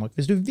 det er ikke bra nok.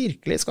 Hvis du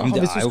virkelig skal ha,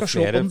 hvis du skal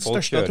slå på den største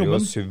folk kjører jo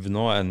trommen. SUV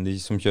nå enn de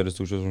som kjører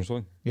stor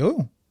stasjonsvogn. Jo,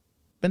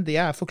 men det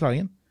er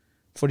forklaringen.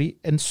 Fordi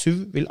en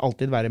SUV vil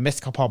alltid være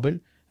mest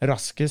kapabel,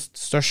 raskest,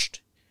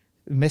 størst,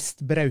 mest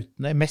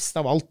brautende, mest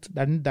av alt.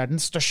 Det er den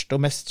største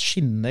og mest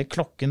skinnende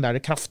klokken, det er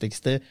det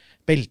kraftigste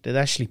beltet,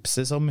 det er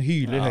slipset som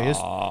hyler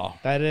høyest.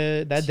 Det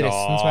er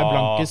dressen som er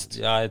blankest.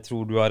 Jeg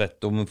tror du har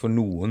rett om for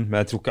noen,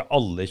 men jeg tror ikke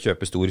alle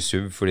kjøper stor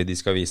SUV fordi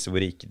de skal vise hvor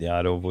rike de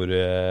er, og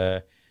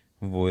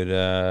hvor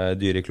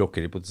dyre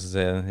klokker de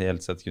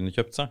potensielt sett kunne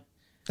kjøpt seg.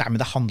 Nei, men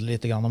det handler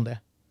litt grann om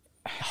det.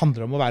 Det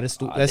handler om å være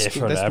stor, det er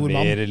stor mann.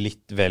 Det blir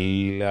litt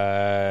vel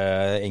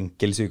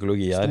enkel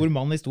psykologi her. Stor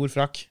mann i stor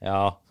frakk.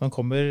 Ja. Som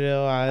kommer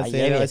og er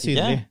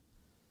synlig.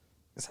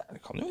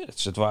 Det kan jo rett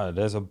og slett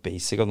være så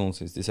basic at noen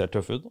synes de ser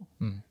tøffe ut.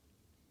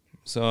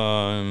 Så,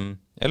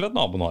 eller at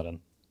naboen har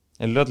en.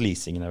 Eller at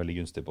leasingen er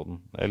veldig gunstig på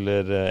den.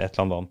 Eller et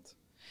eller annet.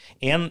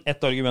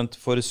 Et argument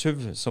for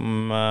SUV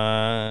som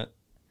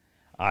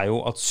er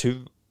jo at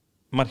SUV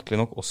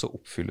merkelig nok også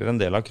oppfyller en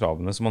del av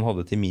kravene som man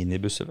hadde til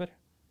minibusser før.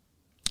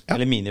 Ja.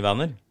 Eller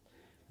minivaner.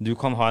 Du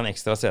kan ha en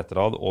ekstra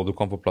seterad, og du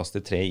kan få plass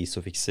til 3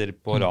 isofixer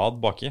på rad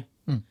baki.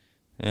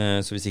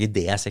 Så hvis ikke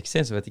det er sexy,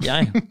 så vet ikke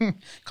jeg.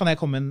 Kan jeg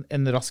komme med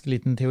en rask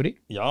liten teori?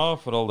 Ja,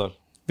 for all del.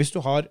 Hvis du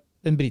har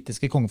den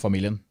britiske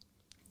kongefamilien,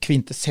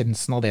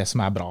 kvintessensen av det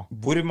som er bra.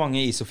 Hvor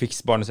mange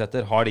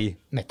isofix-barnesetter har de?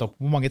 Nettopp.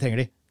 Hvor mange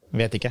trenger de?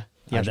 Vet ikke.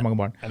 De har så mange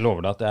barn. Jeg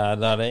lover deg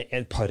at det er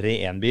et par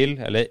i en bil,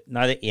 eller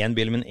nei, det er en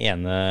bil med den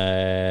ene,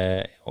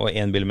 og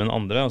en bil med den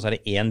andre, og så er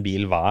det en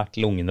bil hver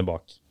til ungene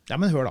bak.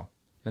 Ja, men hør da.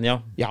 Men ja.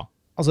 Ja,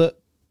 altså,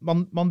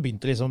 man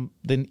begynte liksom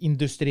den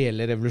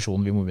industrielle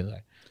revolusjonen, vi må begynne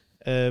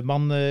der.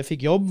 Man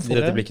fikk jobb for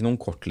Dette blir ikke noen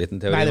kort liten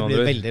teori. Nei, det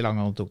blir veldig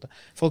lang gang tok det.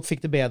 Folk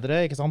fikk det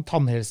bedre, ikke sant?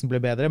 Tannhelsen ble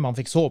bedre, man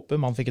fikk såpe,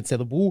 man fikk et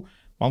sted å bo,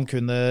 man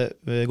kunne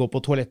gå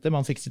på toalettet,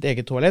 man fikk sitt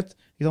eget toalett.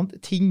 Ikke sant?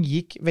 Ting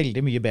gikk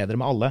veldig mye bedre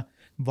med alle.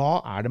 Hva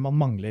er det man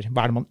mangler?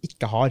 Hva er det man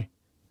ikke har?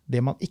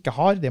 Det man ikke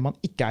har, det man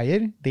ikke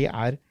eier, det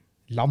er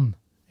land.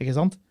 Ikke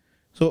sant?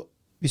 Så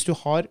hvis du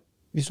har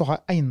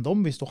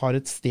eiendom, hvis du har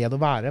et sted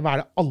å være, hva er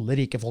det alle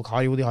rike folk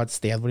har? Jo, de har et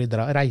sted hvor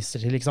de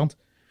reiser til, ikke sant?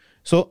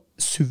 Så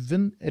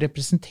SUV-en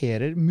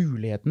representerer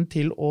muligheten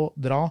til å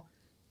dra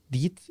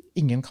dit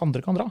ingen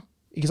andre kan dra.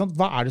 Ikke sant?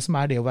 Hva er det som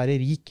er det å være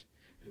rik?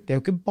 Det er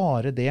jo ikke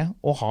bare det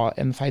å ha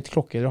en feit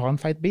klokke eller å ha en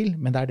feit bil,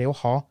 men det er det å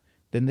ha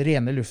den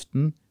rene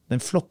luften,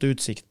 den flotte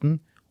utsikten,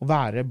 å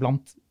være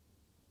blant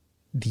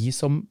de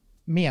som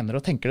mener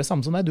og tenker det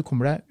samme som deg. Du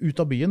kommer deg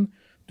ut av byen,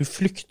 du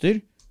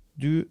flykter,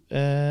 du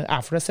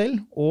er for deg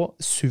selv, og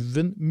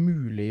SUV-en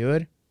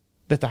muliggjør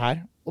dette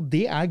her. Og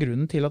det er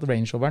grunnen til at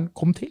Range Roveren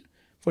kom til.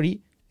 Fordi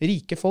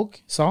rike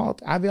folk sa at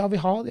jeg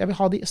vil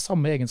ha de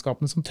samme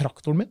egenskapene som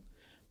traktoren min,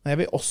 men jeg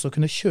vil også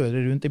kunne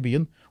kjøre rundt i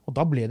byen. Og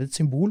da ble det et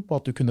symbol på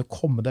at du kunne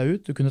komme deg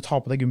ut, du kunne ta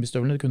på deg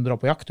gummistøvlene, du kunne dra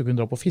på jakt, du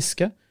kunne dra på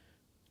fiske.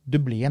 Du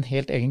ble en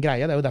helt egen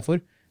greie. Det er jo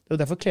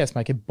derfor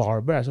klesmerket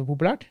Barber er så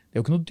populært. Det er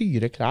jo ikke noe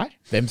dyre klær.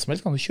 Hvem som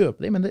helst kan jo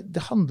kjøpe dem, men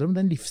det handler om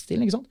den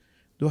livsstilen, ikke sant?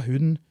 Du har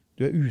hund,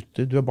 du er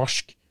ute, du er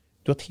barsk,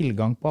 du har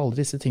tilgang på alle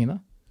disse tingene.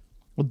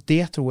 Og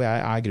det tror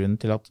jeg er grunnen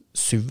til at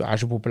SUV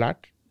er så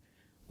populært.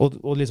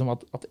 Og liksom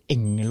at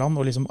England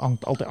og liksom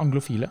alt det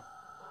anglofile.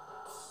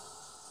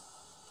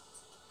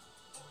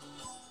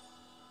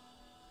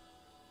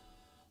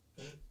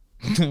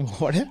 Hva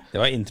var det? Det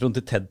var introen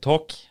til TED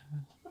Talk.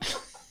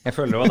 Jeg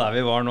føler det var der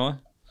vi var nå.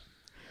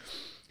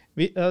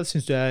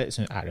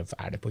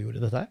 Er det på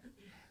jordet dette her?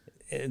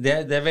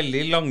 Det er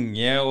veldig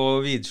lange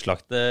og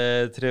vidslagte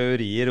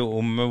teorier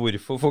om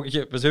hvorfor folk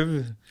kjøper SUV.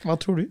 Hva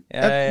tror du?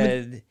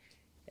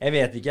 Jeg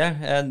vet ikke.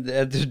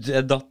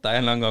 Jeg datt deg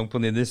en eller annen gang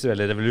på den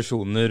industrielle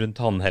revolusjonen rundt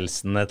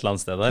tannhelsen et eller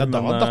annet sted der. Ja, da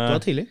datt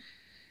du tidlig.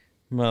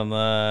 Men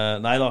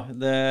nei da,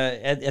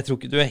 jeg tror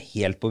ikke du er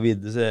helt på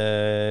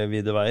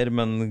vide veier,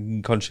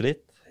 men kanskje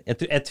litt. Jeg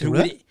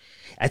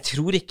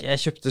tror ikke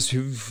jeg kjøpte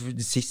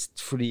SUV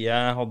sist fordi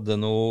jeg hadde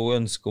noe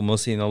ønske om å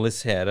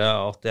signalisere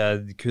at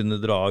jeg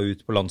kunne dra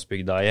ut på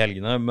landsbygda i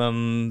helgene, men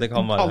det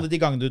kan være. Alle de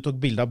gangene du tok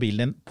bilde av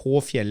bilen din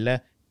på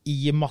fjellet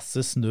i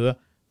masse snø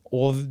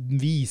og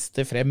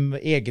viste frem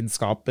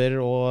egenskaper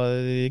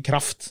og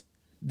kraft,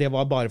 det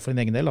var bare for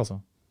din egen del,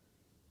 altså?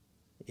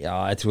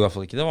 Ja, jeg tror i hvert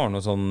fall ikke det var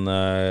noe sånn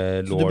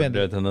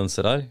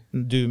lord-tendenser der.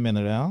 Du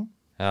mener det, ja?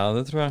 Ja,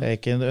 det tror jeg. Det er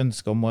ikke en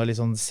ønske om å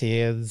liksom se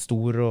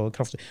stor og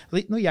kraftig.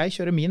 Når jeg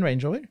kjører min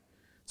Range Rover,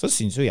 så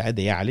synes jo jeg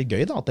det er litt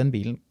gøy da, at den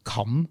bilen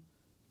kan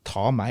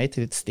ta meg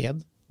til et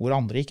sted hvor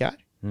andre ikke er.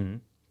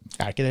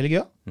 Er ikke det litt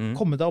gøy?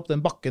 Komme deg opp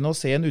den bakken og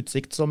se en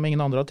utsikt som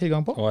ingen andre har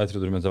tilgang på. Jeg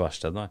trodde du mente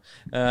verksted, nei.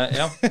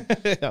 Ja.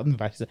 Ja, den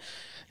verksted.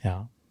 Ja,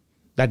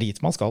 det er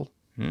dit man skal.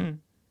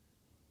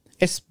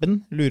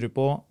 Espen lurer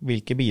på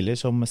hvilke biler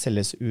som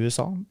selges i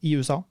USA,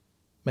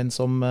 men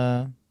som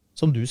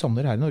du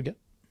savner her i Norge.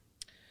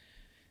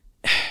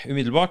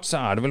 Umiddelbart så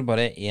det vel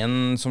bare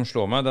en som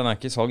slår meg. Den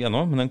ikke i salg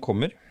ennå, men den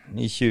kommer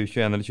i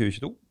 2021 eller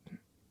 2022.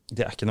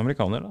 Det ikke en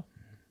amerikaner da.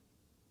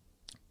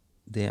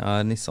 Det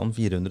Nissan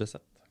 400Z.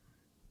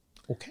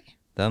 Ok.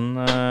 Den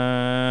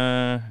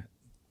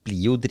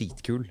blir jo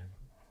dritkul.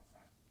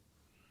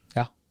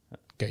 Ja,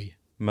 gøy.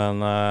 Men,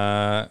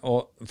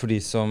 og for de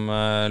som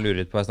lurer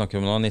litt på hva jeg snakker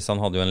om nå,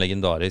 Nissan hadde jo en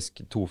legendarisk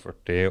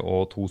 240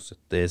 og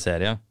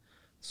 270-serie,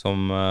 som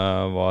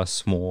var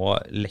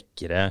små,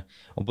 lekre,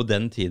 og på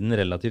den tiden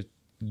relativt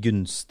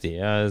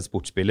gunstige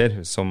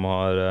sportsbiler, som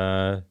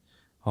har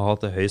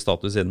hatt høy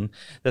status siden.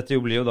 Dette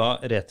blir jo da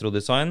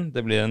retrodesign.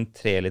 Det blir en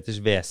 3 liters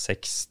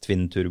V6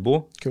 Twin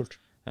Turbo. Kult.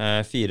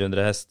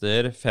 400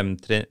 hester,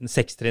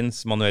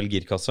 6-trinns manuell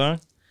girkasse.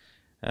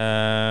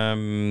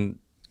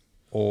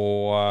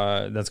 Og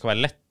den skal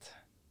være lett.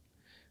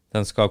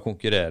 Den skal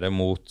konkurrere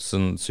mot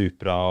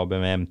Supra og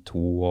BMW M2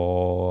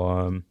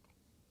 og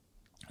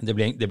det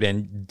blir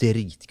en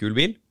dritkul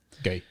bil.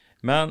 Gøy.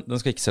 Men den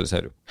skal ikke selges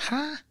i euro.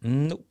 Hæ?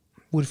 No.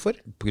 Hvorfor?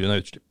 På grunn av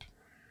utslipp.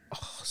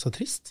 Så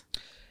trist.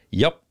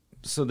 Ja,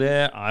 så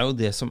det jo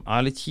det som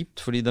litt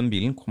kjipt, fordi den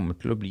bilen kommer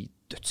til å bli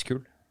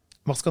dødskul.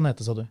 Hva skal den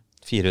hete, sa du?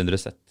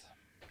 400Z.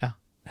 Ja.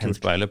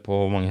 Hentspeilet på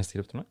hvor mange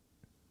hestekrefter nå?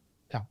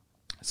 Ja.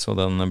 Så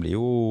den blir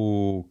jo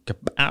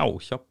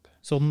kjapp.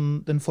 Så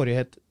den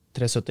forrige het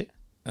 370?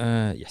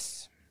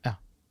 Yes. Ja.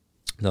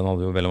 Den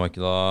hadde jo vel å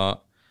merke da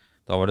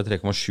var det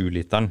 3,7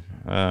 literen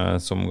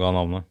som ga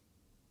navnet.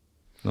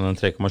 Den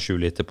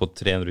 3,7 liter på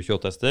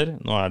 328 hester.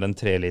 Nå den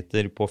 3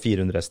 liter på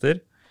 400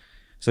 hester.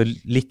 Så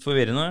litt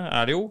forvirrende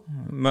det jo,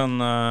 men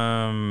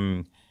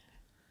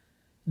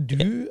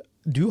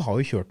Du har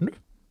jo kjørt den, du.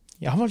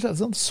 Jeg har vært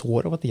sånn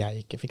sår av at jeg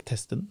ikke fikk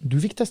teste den. Du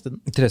fikk teste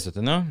den.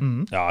 370, ja.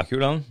 Ja,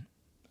 kul den.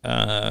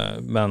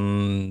 Men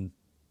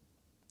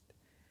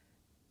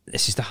jeg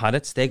synes det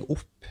et steg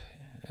opp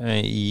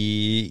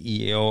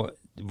i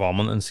hva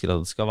man ønsker at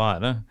det skal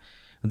være.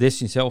 Det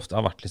synes jeg ofte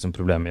har vært liksom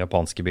problemet med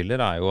japanske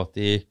biler, jo at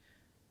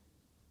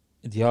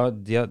de har,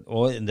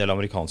 og en del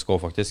amerikanske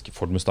også faktisk,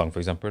 Ford Mustang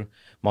for eksempel,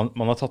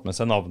 man har tatt med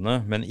seg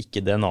navnet, men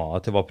ikke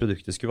DNA-et til hva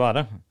produktet skulle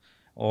være.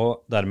 Og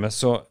dermed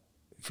så,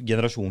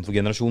 generasjon for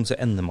generasjon, så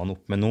ender man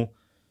opp med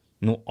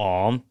noe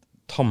annet,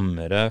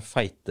 tammere,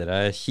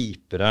 feitere,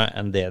 kjipere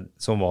enn det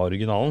som var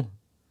originalen.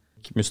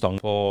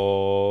 Mustang på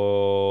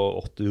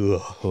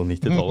 80- og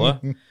 90-tallet.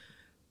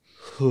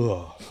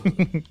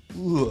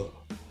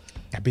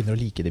 Jeg begynner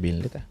å like de bilene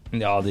litt, jeg.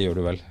 Ja, det gjør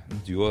du vel.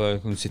 Du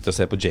kan sitte og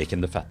se på Jake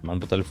and the Fat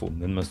Man på telefonen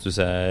din mens du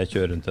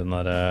kjører rundt den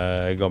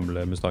der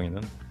gamle Mustangen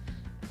din.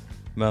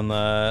 Men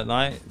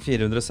nei,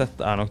 400Z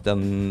nok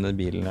den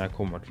bilen jeg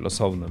kommer til å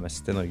savne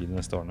mest i Norge de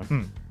neste årene.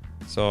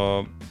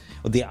 Så,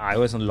 og det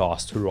jo en sånn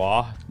last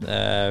hurrah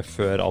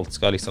før alt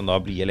skal liksom da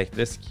bli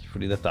elektrisk,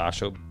 fordi dette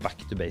så back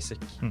to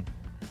basic.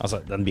 Altså,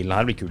 den bilen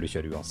her blir kul å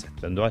kjøre uansett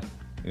hvem du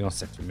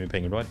uansett hvor mye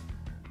penger du har.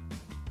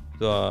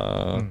 Så...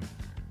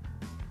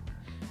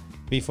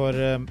 Vi får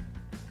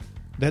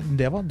det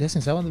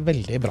synes jeg var et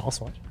veldig bra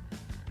svar.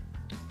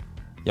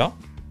 Ja,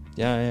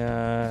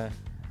 jeg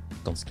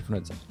ganske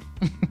fornøyd selv.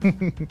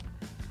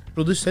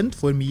 Produsent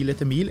for Mil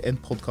etter mil, en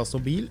podcast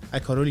om bil,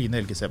 Caroline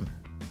Helgesem.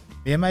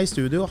 Med meg i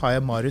studio har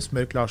jeg Marius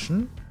Mørk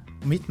Larsen,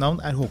 og mitt navn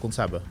Håkon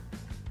Sæbø.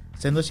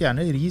 Send oss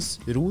gjerne ris,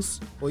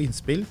 ros og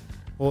innspill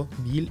på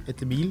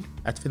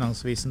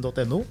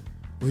milettermil@finansavisen.no,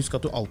 og husk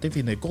at du alltid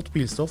finner godt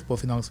bilstoff på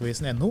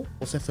finansavisen.no,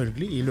 og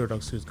selvfølgelig i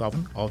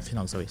lørdagsutgaven av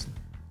Finansavisen.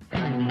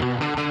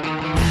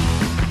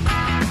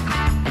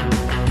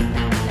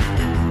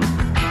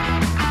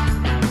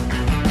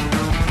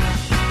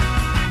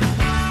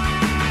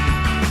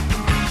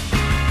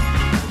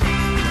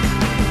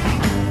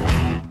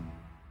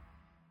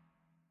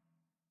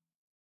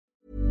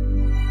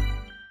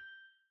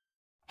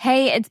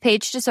 Hey, it's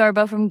Paige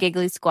DeSorbo from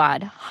Giggly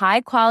Squad.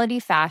 High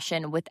quality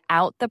fashion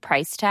without the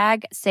price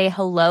tag. Say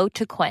hello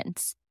to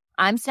Quince.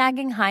 I'm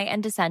snagging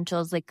high-end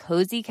essentials like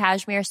cozy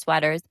cashmere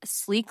sweaters,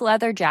 sleek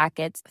leather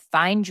jackets,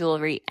 fine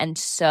jewelry, and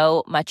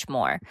so much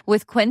more.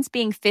 With Quince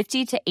being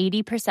 50 to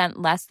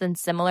 80% less than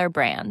similar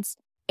brands.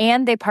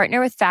 And they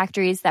partner with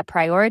factories that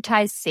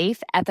prioritize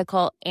safe,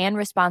 ethical, and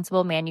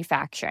responsible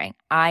manufacturing.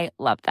 I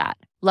love that.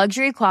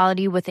 Luxury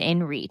quality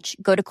within reach.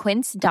 Go to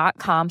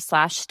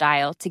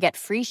quince.com/style to get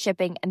free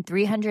shipping and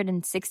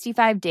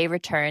 365-day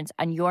returns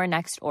on your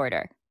next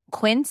order.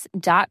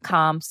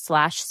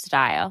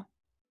 Quince.com/style.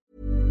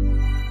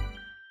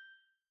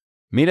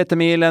 Mil etter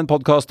mil, en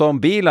podcast om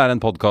bil, en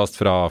podcast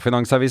fra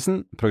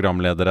Finansavisen.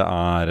 Programledere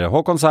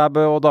Håkon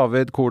Sæbø og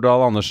David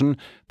Kordal Andersen.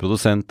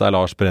 Produsent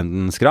Lars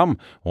Brenden Skram.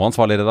 Og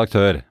ansvarlig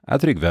redaktør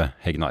Trygve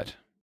Hegnar.